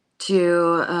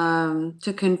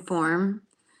 to conform,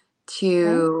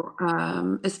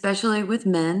 to especially with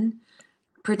men,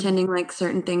 pretending like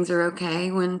certain things are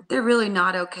okay when they're really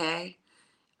not okay.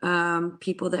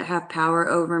 People that have power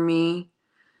over me,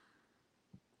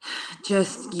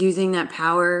 just using that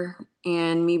power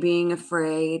and me being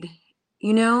afraid.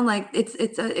 Like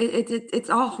it's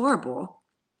all horrible,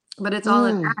 but it's all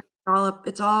an Mm. act.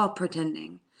 It's all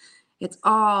pretending. It's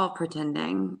all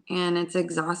pretending, and it's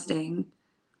exhausting.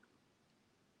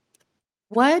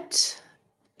 What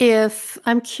if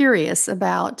I'm curious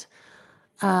about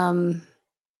um,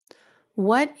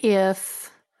 what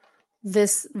if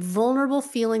this vulnerable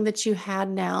feeling that you had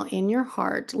now in your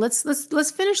heart,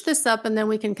 let's finish this up and then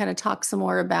we can kind of talk some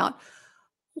more about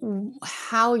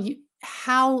how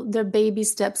the baby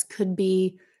steps could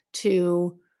be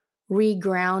to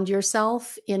reground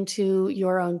yourself into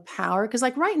your own power, because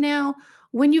like right now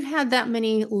when you've had that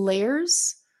many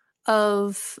layers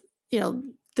of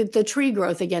the tree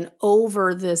growth again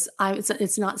over this,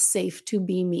 it's not safe to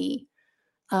be me,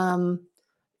 um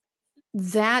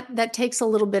that takes a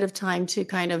little bit of time to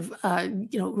kind of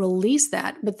release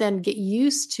that, but then get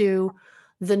used to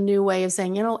the new way of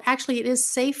saying, actually it is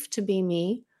safe to be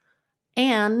me,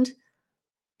 and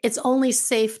it's only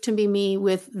safe to be me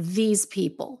with these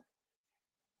people.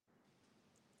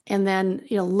 And then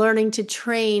learning to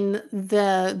train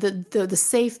the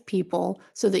safe people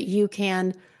so that you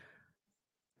can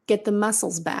get the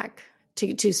muscles back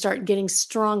to start getting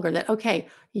stronger, that okay,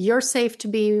 you're safe to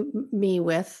be me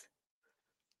with,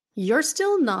 you're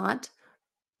still not,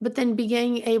 but then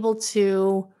being able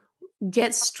to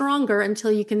get stronger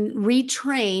until you can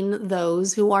retrain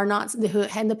those who are not, who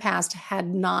in the past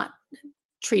had not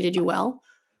treated you well.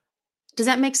 Does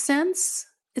that make sense?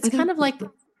 It's I think kind of like,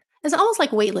 it's almost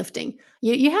like weightlifting.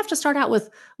 You have to start out with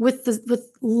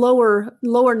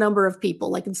lower number of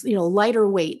people, like it's lighter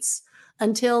weights,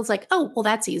 until it's like, oh well,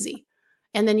 that's easy,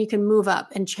 and then you can move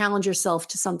up and challenge yourself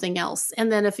to something else.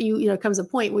 And then if comes a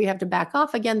point where you have to back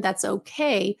off again, that's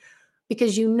okay,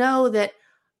 because you know that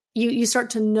you start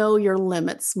to know your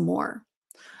limits more.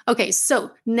 Okay,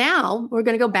 so now we're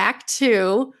going to go back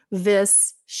to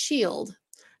this shield.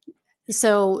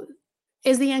 So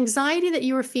is the anxiety that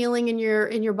you were feeling in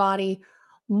your body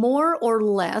more or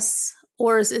less,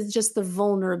 or is it just the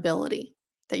vulnerability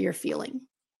that you're feeling?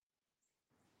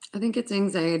 I think it's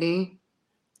anxiety.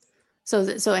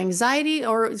 So anxiety,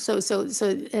 or so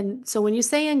when you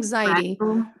say anxiety,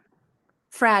 Fragile.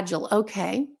 fragile,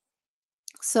 okay.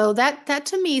 So that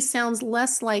to me sounds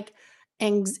less like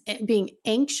being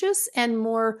anxious and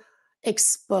more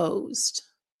exposed.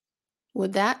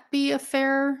 Would that be a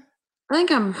fair? I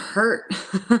think I'm hurt.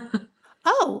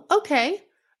 Oh, okay.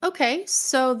 Okay.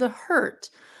 So the hurt.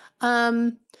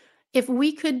 Um, if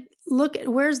we could look at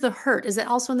where's the hurt? Is it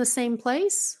also in the same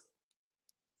place?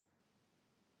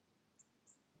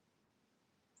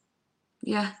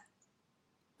 Yeah,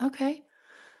 Okay.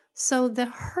 So the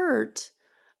hurt,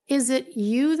 is it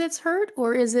you that's hurt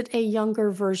or is it a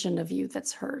younger version of you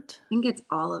that's hurt? I think it's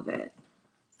all of it.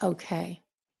 Okay.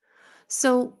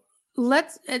 So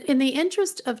in the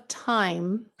interest of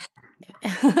time,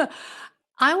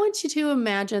 I want you to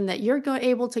imagine that you're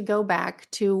able to go back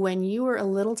to when you were a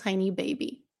little tiny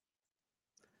baby.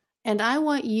 And I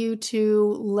want you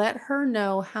to let her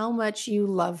know how much you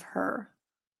love her.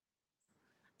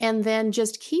 And then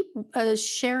just keep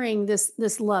sharing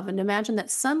this love, and imagine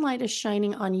that sunlight is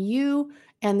shining on you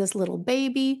and this little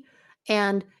baby,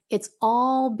 and it's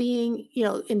all being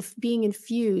being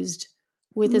infused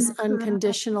with this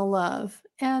unconditional love.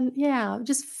 And yeah,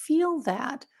 just feel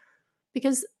that,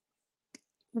 because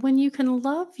when you can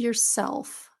love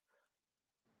yourself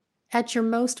at your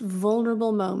most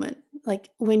vulnerable moment, like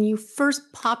when you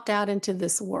first popped out into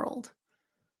this world,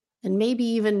 and maybe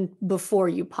even before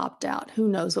you popped out, who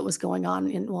knows what was going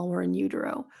on while we're in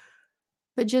utero.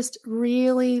 But just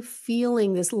really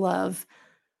feeling this love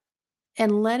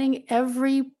and letting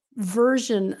every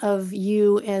version of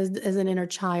you as an inner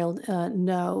child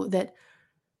know that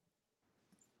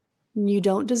you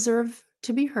don't deserve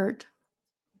to be hurt.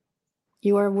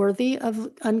 You are worthy of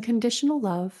unconditional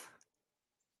love.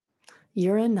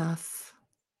 You're enough.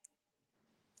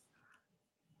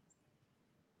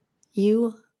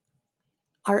 You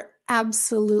are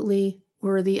absolutely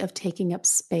worthy of taking up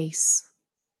space.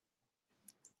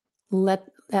 Let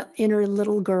that inner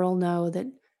little girl know that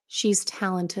she's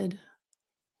talented.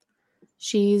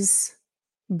 She's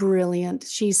brilliant.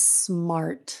 She's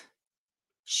smart.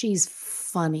 She's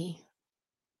funny.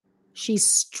 She's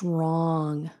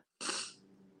strong.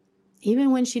 Even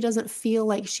when she doesn't feel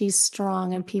like she's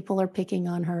strong and people are picking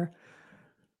on her,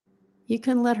 you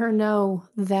can let her know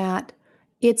that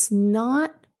it's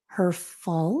not her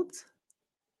fault.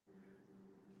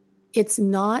 It's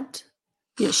not,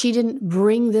 she didn't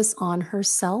bring this on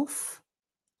herself.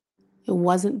 It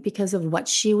wasn't because of what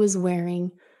she was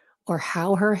wearing or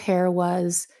how her hair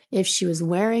was, if she was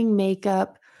wearing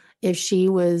makeup, if she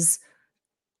was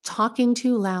talking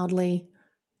too loudly.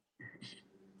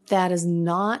 That is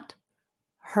not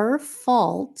her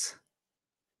fault,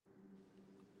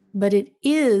 but it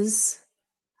is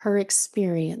her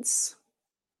experience.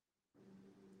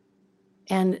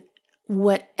 And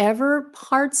whatever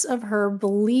parts of her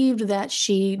believed that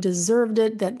she deserved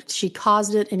it, that she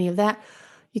caused it, any of that,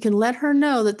 you can let her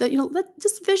know that,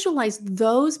 just visualize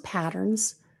those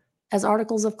patterns as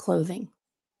articles of clothing.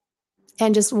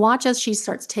 And just watch as she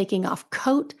starts taking off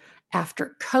coat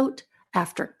after coat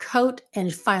after coat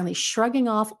and finally shrugging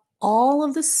off all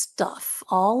of the stuff,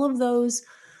 all of those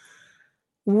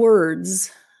words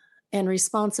and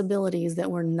responsibilities that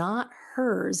were not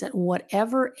hers at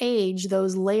whatever age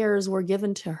those layers were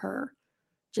given to her.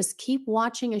 Just keep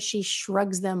watching as she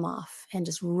shrugs them off and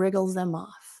just wriggles them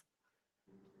off.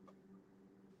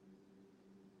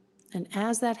 And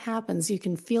as that happens, you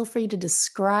can feel free to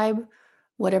describe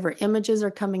whatever images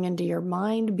are coming into your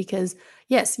mind, because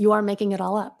yes, you are making it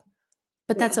all up,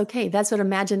 but that's okay. That's what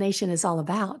imagination is all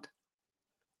about.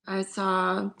 I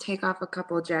saw take off a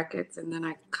couple jackets and then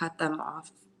I cut them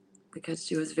off because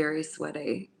she was very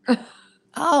sweaty.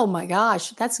 Oh my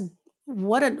gosh, that's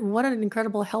what an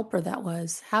incredible helper that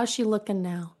was. How's she looking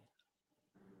now?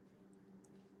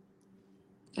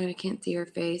 And I can't see her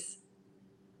face.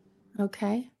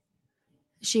 Okay.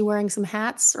 Is she wearing some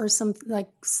hats or something I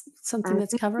that's think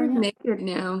she's covering it? naked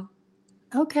now.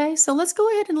 Okay, so let's go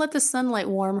ahead and let the sunlight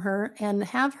warm her and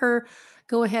have her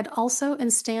go ahead also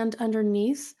and stand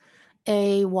underneath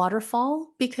a waterfall,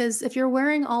 because if you're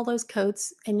wearing all those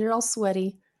coats and you're all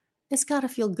sweaty, it's got to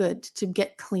feel good to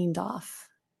get cleaned off.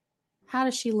 How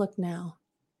does she look now?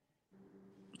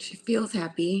 She feels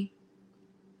happy.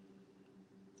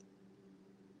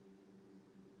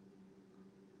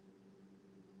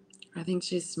 I think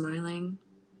she's smiling.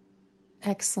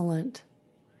 Excellent.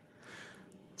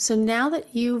 So now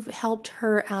that you've helped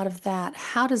her out of that,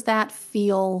 how does that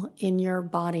feel in your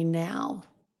body now?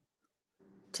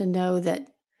 To know that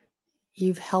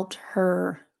you've helped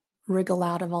her wriggle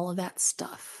out of all of that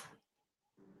stuff.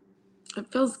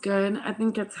 It feels good. I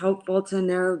think it's helpful to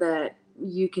know that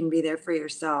you can be there for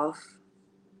yourself,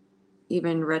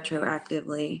 even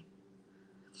retroactively.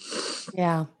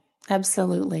 Yeah,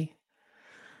 absolutely.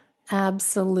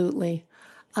 Absolutely.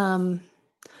 Um,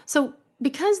 so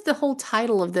because the whole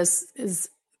title of this is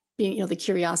being, the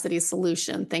curiosity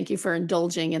solution. Thank you for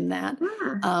indulging in that.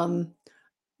 Yeah.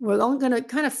 We're all going to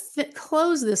kind of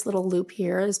close this little loop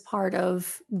here as part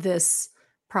of this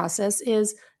process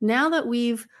is now that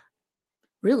we've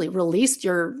really released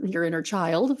your inner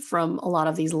child from a lot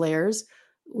of these layers,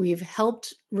 we've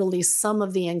helped release some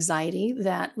of the anxiety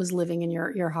that was living in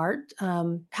your heart.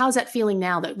 How's that feeling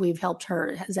now that we've helped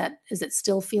her? Is it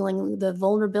still feeling the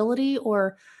vulnerability,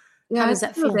 or how Yeah, does it's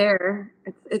that still feel? there.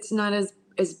 It's not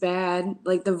as bad.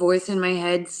 Like the voice in my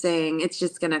head saying it's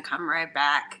just gonna come right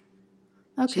back.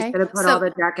 She's Okay. gonna put all the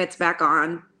jackets back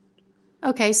on.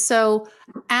 Okay, so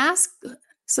ask.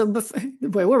 So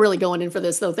boy, we're really going in for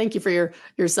this, though. Thank you for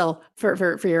yourself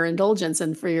for your indulgence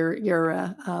and for your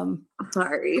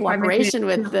Sorry if I'm making cooperation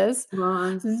with it this.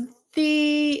 long.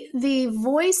 The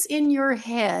voice in your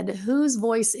head, whose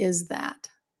voice is that?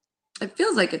 It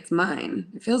feels like it's mine.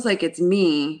 It feels like it's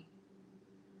me.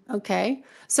 Okay,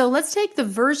 so let's take the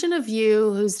version of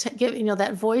you who's giving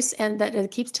that voice and that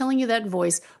it keeps telling you that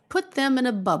voice. Put them in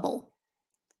a bubble,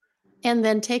 and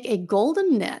then take a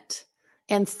golden net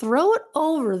and throw it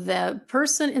over the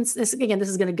person. And this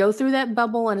is going to go through that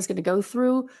bubble, and it's going to go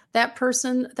through that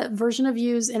person, that version of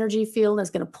you's energy field, and it's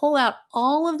going to pull out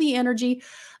all of the energy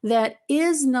that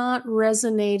is not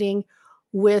resonating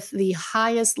with the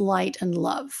highest light and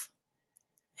love.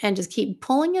 And just keep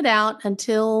pulling it out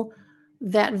until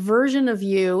that version of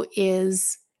you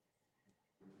is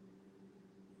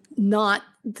not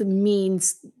the mean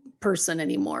person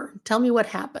anymore. Tell me what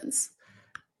happens.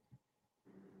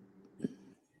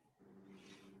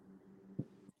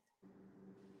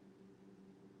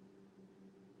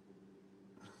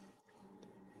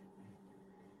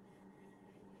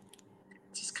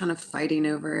 Just kind of fighting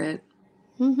over it.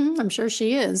 I'm sure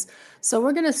she is. So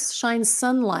we're going to shine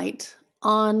sunlight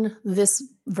on this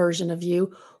version of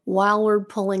you while we're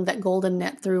pulling that golden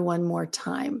net through one more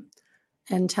time,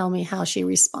 and tell me how she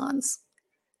responds.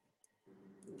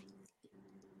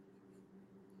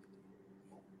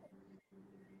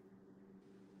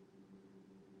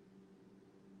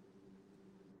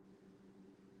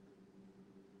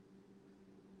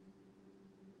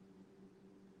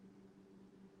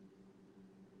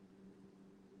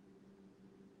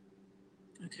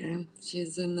 Okay,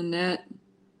 she's in the net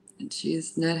and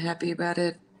she's not happy about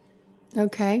it.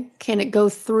 Okay. Can it go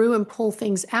through and pull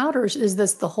things out, or is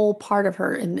this the whole part of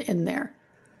her in there?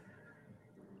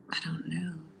 I don't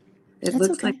know. It That's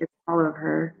looks like okay. it's all of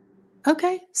her.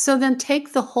 Okay. So then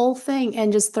take the whole thing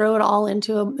and just throw it all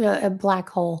into a black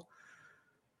hole.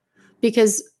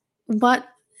 Because what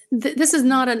this is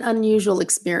not an unusual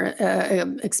experience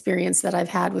that I've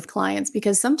had with clients,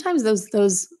 because sometimes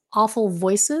those awful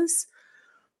voices,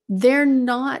 they're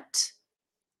not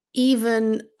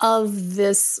even of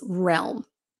this realm.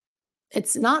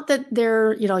 It's not that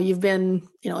they're, you've been,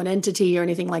 an entity or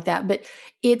anything like that, but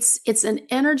it's an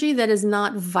energy that is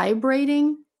not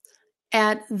vibrating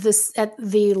at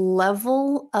the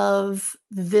level of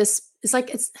this. It's like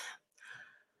it's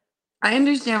I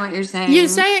understand what you're You saying.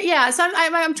 say it, yeah. So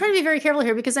I'm trying to be very careful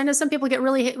here, because I know some people get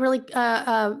really, really,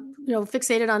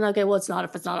 fixated on, okay, well, if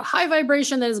it's not a high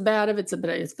vibration, that is bad. If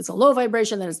it's a low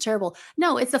vibration, that is terrible.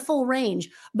 No, it's a full range,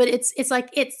 but it's like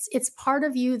it's part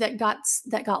of you that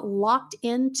got locked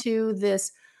into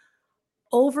this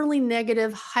overly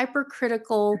negative,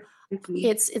 hypercritical.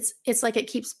 It's like it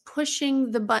keeps pushing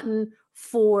the button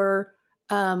for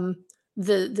um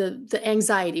the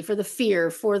anxiety, for the fear,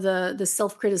 for the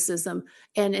self-criticism,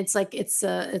 and it's like it's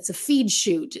a feed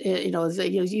chute.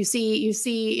 You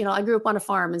see, I grew up on a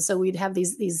farm, and so we'd have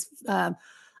these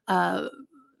uh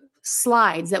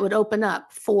slides that would open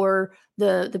up for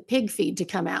the pig feed to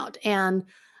come out, and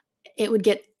it would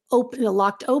get open,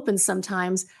 locked open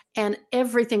sometimes, and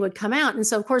everything would come out. And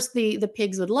so of course the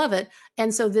pigs would love it.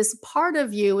 And so this part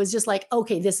of you is just like,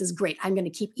 okay, this is great. I'm going to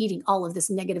keep eating all of this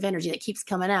negative energy that keeps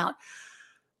coming out.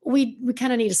 We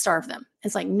kind of need to starve them.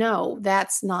 It's like, no,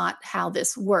 that's not how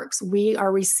this works. We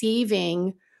are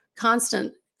receiving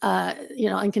constant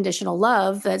unconditional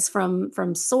love that's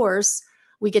from source.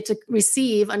 We get to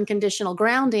receive unconditional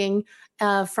grounding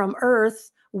from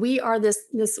earth. We are this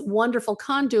wonderful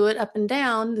conduit up and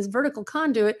down, this vertical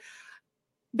conduit,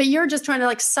 but you're just trying to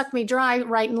like suck me dry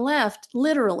right and left,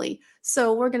 literally.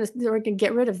 So we're gonna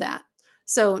get rid of that.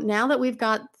 So now that we've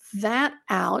got that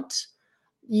out,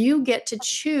 you get to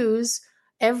choose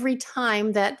every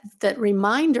time that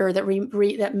reminder,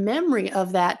 that memory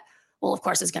of that. Well, of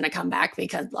course, it's going to come back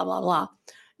because blah blah blah.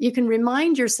 You can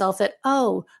remind yourself that,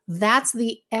 oh, that's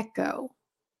the echo.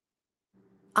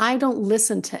 I don't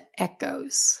listen to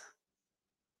echoes.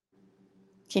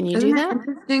 Can you Isn't do it that?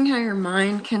 interesting how your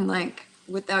mind can like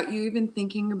without you even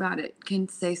thinking about it, can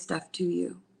say stuff to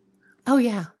you. Oh,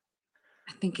 yeah.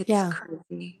 I think it's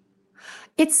crazy.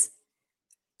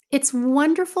 It's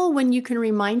wonderful when you can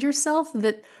remind yourself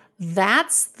that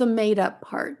that's the made up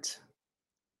part.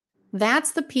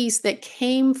 That's the piece that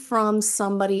came from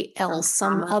somebody else,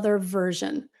 some other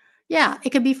version. Yeah, it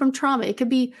could be from trauma. It could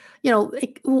be,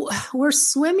 we're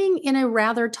swimming in a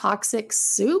rather toxic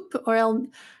soup.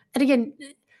 And again,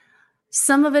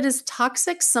 some of it is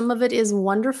toxic, some of it is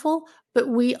wonderful, but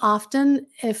we often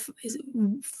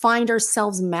find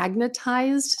ourselves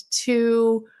magnetized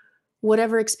to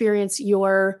whatever experience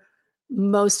you're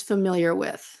most familiar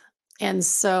with. And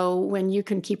so when you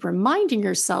can keep reminding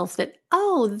yourself that,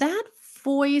 oh, that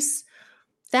voice,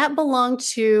 that belonged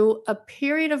to a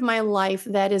period of my life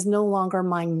that is no longer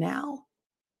mine now.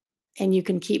 And you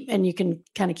can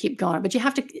kind of keep going, but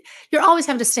you're always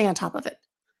having to stay on top of it.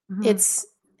 Mm-hmm. It's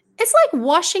like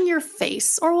washing your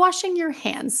face or washing your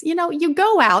hands. You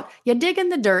go out, you dig in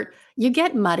the dirt, you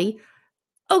get muddy.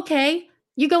 Okay,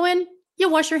 you go in, you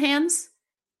wash your hands,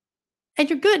 and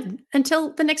you're good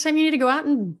until the next time you need to go out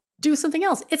and do something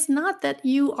else. It's not that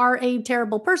you are a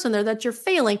terrible person or that you're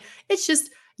failing. It's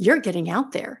just you're getting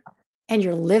out there and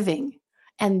you're living.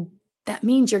 And that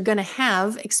means you're going to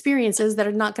have experiences that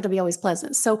are not going to be always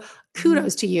pleasant. So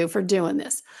kudos to you for doing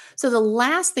this. So the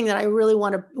last thing that I really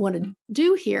want to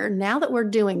do here, now that we're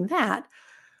doing that,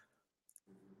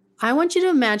 I want you to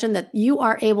imagine that you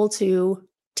are able to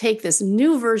take this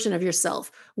new version of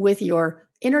yourself with your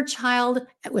inner child,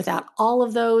 without all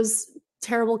of those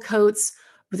terrible coats,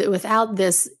 without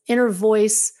this inner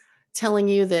voice telling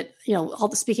you that,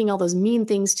 speaking all those mean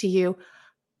things to you,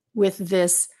 with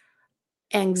this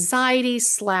anxiety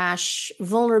 /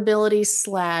 vulnerability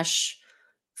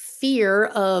 / fear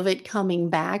of it coming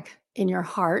back in your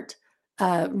heart,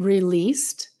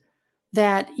 released,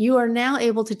 that you are now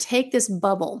able to take this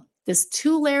bubble, this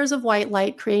 2 layers of white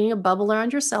light, creating a bubble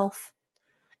around yourself,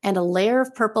 and a layer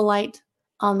of purple light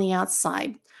on the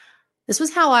outside. This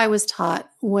was how I was taught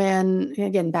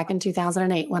back in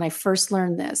 2008, when I first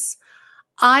learned this.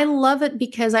 I love it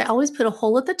because I always put a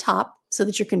hole at the top so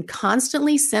that you can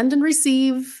constantly send and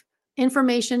receive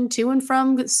information to and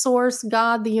from source,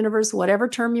 God, the universe, whatever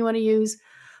term you want to use.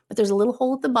 But there's a little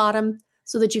hole at the bottom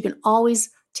so that you can always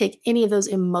take any of those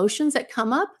emotions that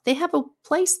come up. They have a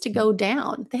place to go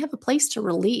down. They have a place to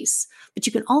release, but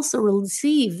you can also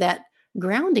receive that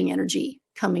grounding energy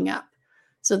coming up.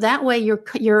 So that way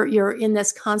you're in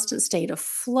this constant state of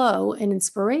flow and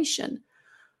inspiration.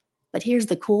 But here's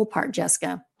the cool part,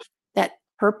 Jeska. That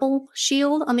purple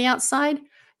shield on the outside,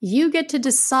 you get to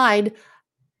decide,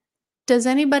 does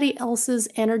anybody else's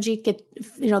energy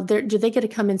do they get to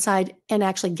come inside and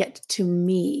actually get to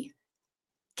me?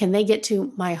 Can they get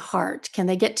to my heart? Can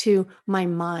they get to my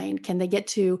mind? Can they get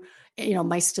to,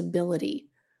 my stability?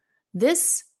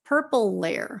 This purple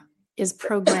layer is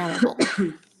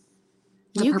programmable.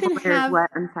 You can have what?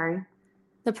 I'm sorry.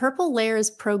 The purple layer is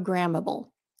programmable.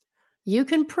 You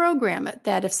can program it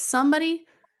that if somebody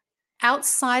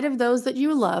outside of those that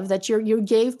you love, that you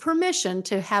gave permission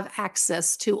to have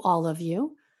access to all of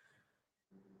you,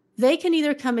 they can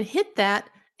either come and hit that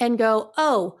and go,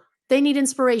 oh, they need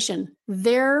inspiration.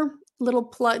 Their little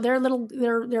plug, their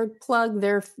plug,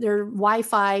 their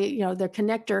Wi-Fi, their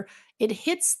connector, it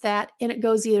hits that and it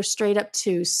goes either straight up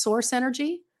to source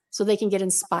energy so they can get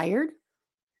inspired,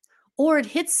 or it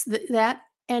hits that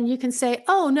and you can say,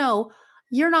 oh no,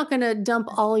 you're not going to dump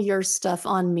all your stuff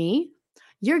on me.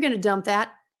 You're going to dump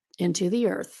that into the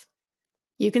earth.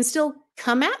 You can still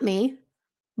come at me,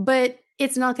 but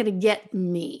it's not going to get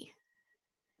me.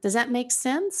 Does that make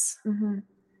sense? Mm-hmm.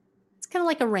 It's kind of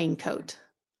like a raincoat.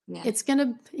 Yeah. It's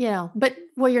going to, but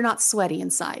where you're not sweaty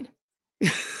inside.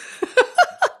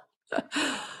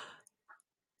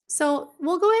 So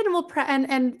we'll go ahead and we'll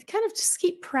and kind of just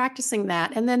keep practicing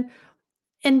that,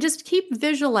 and just keep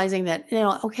visualizing that,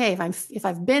 okay, if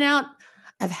I've been out,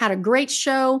 I've had a great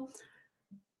show,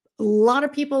 a lot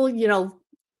of people,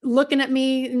 looking at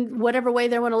me in whatever way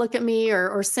they want to look at me,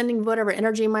 or sending whatever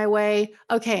energy my way.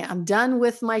 Okay, I'm done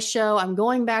with my show. I'm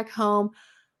going back home.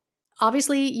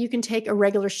 Obviously, you can take a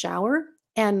regular shower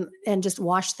and just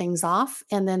wash things off,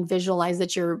 and then visualize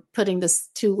that you're putting this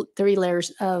 2-3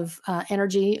 layers of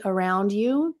energy around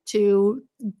you to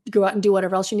go out and do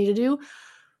whatever else you need to do.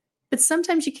 But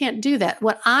sometimes you can't do that.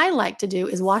 What I like to do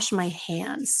is wash my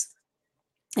hands.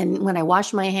 And when I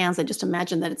wash my hands, I just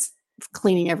imagine that it's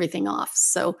cleaning everything off.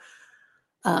 So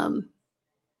now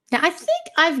I think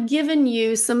I've given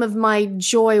you some of my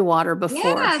joy water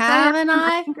before, haven't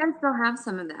I? I think I still have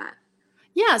some of that.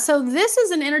 Yeah. So this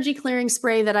is an energy clearing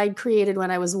spray that I created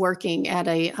when I was working at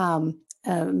a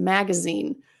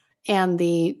magazine, and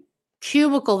the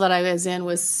cubicle that I was in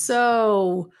was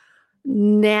so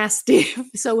nasty,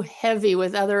 so heavy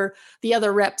with the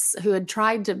other reps who had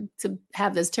tried to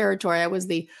have this territory. I was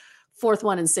the fourth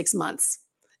one in 6 months.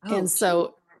 And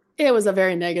so it was a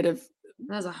very negative.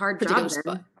 That was a hard job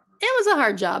then. It was a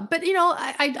hard job, but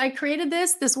I created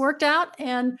this worked out,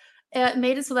 and it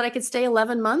made it so that I could stay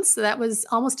 11 months. So that was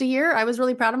almost a year. I was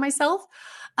really proud of myself.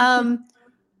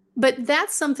 But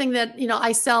that's something that,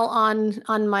 I sell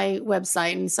on my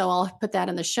website. And so I'll put that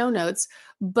in the show notes.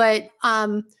 But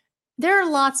there are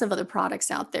lots of other products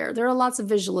out there. There are lots of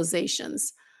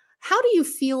visualizations. How do you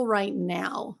feel right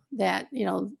now that,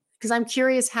 because I'm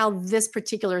curious how this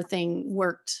particular thing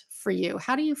worked for you.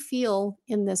 How do you feel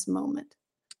in this moment?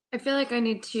 I feel like I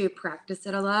need to practice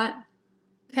it a lot.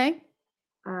 Okay.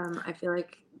 I feel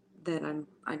like that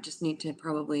I just need to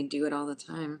probably do it all the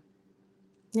time.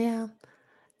 Yeah.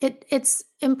 It's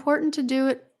important to do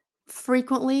it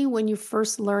frequently when you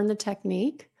first learn the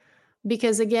technique,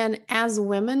 because again, as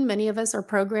women, many of us are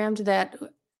programmed that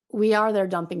we are their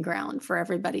dumping ground for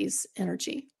everybody's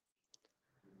energy.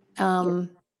 Yeah.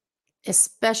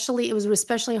 It was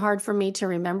especially hard for me to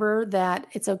remember that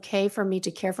it's okay for me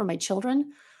to care for my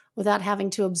children without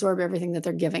having to absorb everything that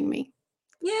they're giving me.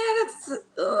 Yeah,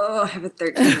 I have a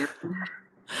 13-year-old.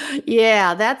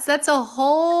 Yeah, that's a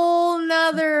whole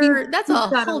nother, that's She's a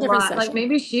got a whole different lot. Like session.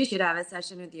 maybe she should have a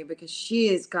session with you because she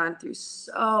has gone through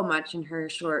so much in her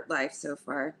short life so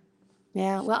far.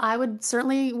 Yeah, well, I would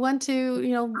certainly want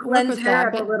to, work Cleanse with her that,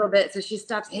 up a but little bit so she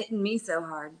stops hitting me so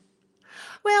hard.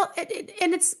 well,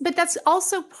 but that's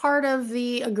also part of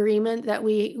the agreement that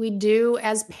we do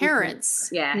as parents,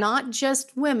 Yeah. not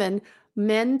just women,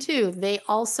 men too. They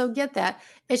also get that.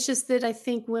 It's just that I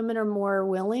think women are more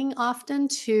willing often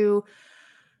to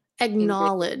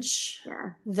acknowledge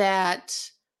Yeah.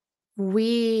 that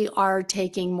we are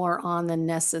taking more on than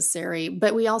necessary,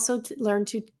 but we also learn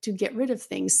to get rid of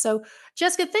things. So,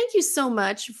 Jeska, thank you so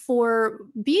much for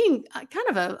being kind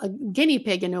of a guinea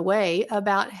pig in a way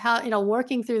about how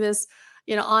working through this,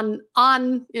 on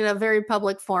a very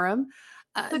public forum.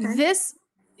 Okay. This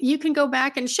you can go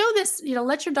back and show this.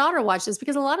 Let your daughter watch this,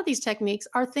 because a lot of these techniques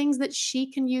are things that she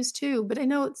can use too. But I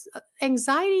know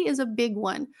anxiety is a big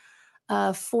one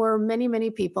for many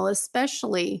people,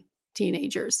 especially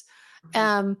teenagers.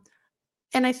 Um,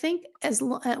 and I think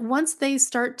once they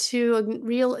start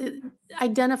to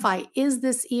identify, is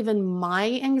this even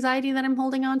my anxiety that I'm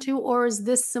holding on to, or is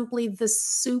this simply the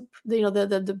soup,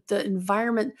 the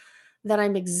environment that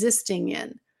I'm existing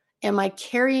in? Am I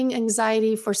carrying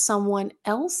anxiety for someone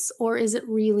else, or is it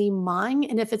really mine?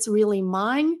 And if it's really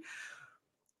mine,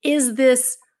 is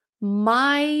this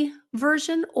my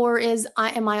version, or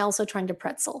am I also trying to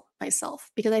pretzel myself?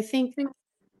 Because I think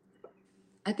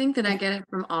I think that I yeah. get it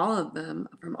from all of them,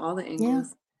 from all the Yeah.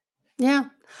 angles. Yeah.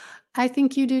 I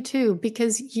think you do too,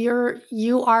 because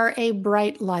you are a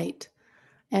bright light,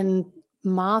 and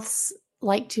moths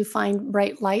like to find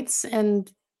bright lights,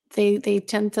 and they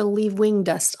tend to leave wing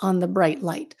dust on the bright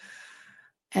light.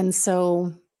 And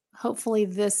so hopefully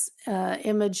this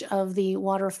image of the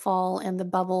waterfall and the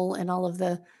bubble and all of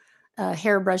the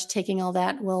hairbrush taking all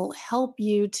that will help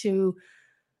you to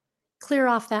clear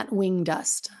off that wing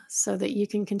dust so that you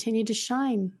can continue to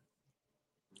shine.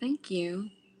 Thank you.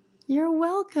 You're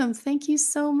welcome. Thank you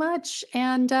so much.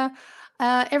 And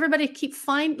everybody,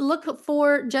 look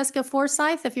for Jeska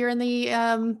Forsyth if you're in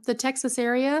the Texas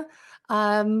area.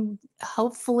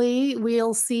 Hopefully,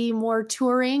 we'll see more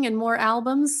touring and more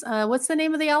albums. What's the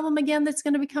name of the album again that's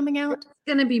going to be coming out? It's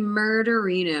going to be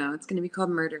Murderino. It's going to be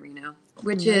called Murderino,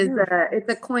 which is it's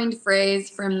a coined phrase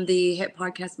from the hit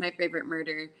podcast My Favorite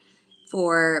Murder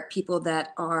for people that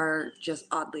are just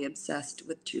oddly obsessed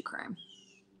with true crime.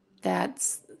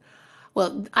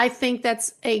 Well, I think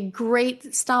that's a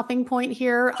great stopping point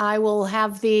here. I will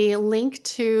have the link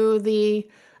to the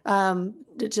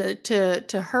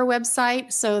to her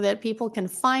website so that people can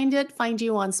find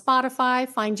you on Spotify,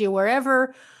 find you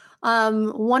wherever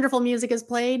wonderful music is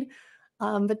played.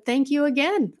 But thank you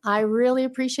again. I really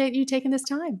appreciate you taking this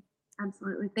time.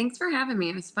 Absolutely. Thanks for having me.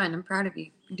 It was fun. I'm proud of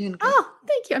you. You're doing good. Oh,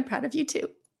 thank you. I'm proud of you too.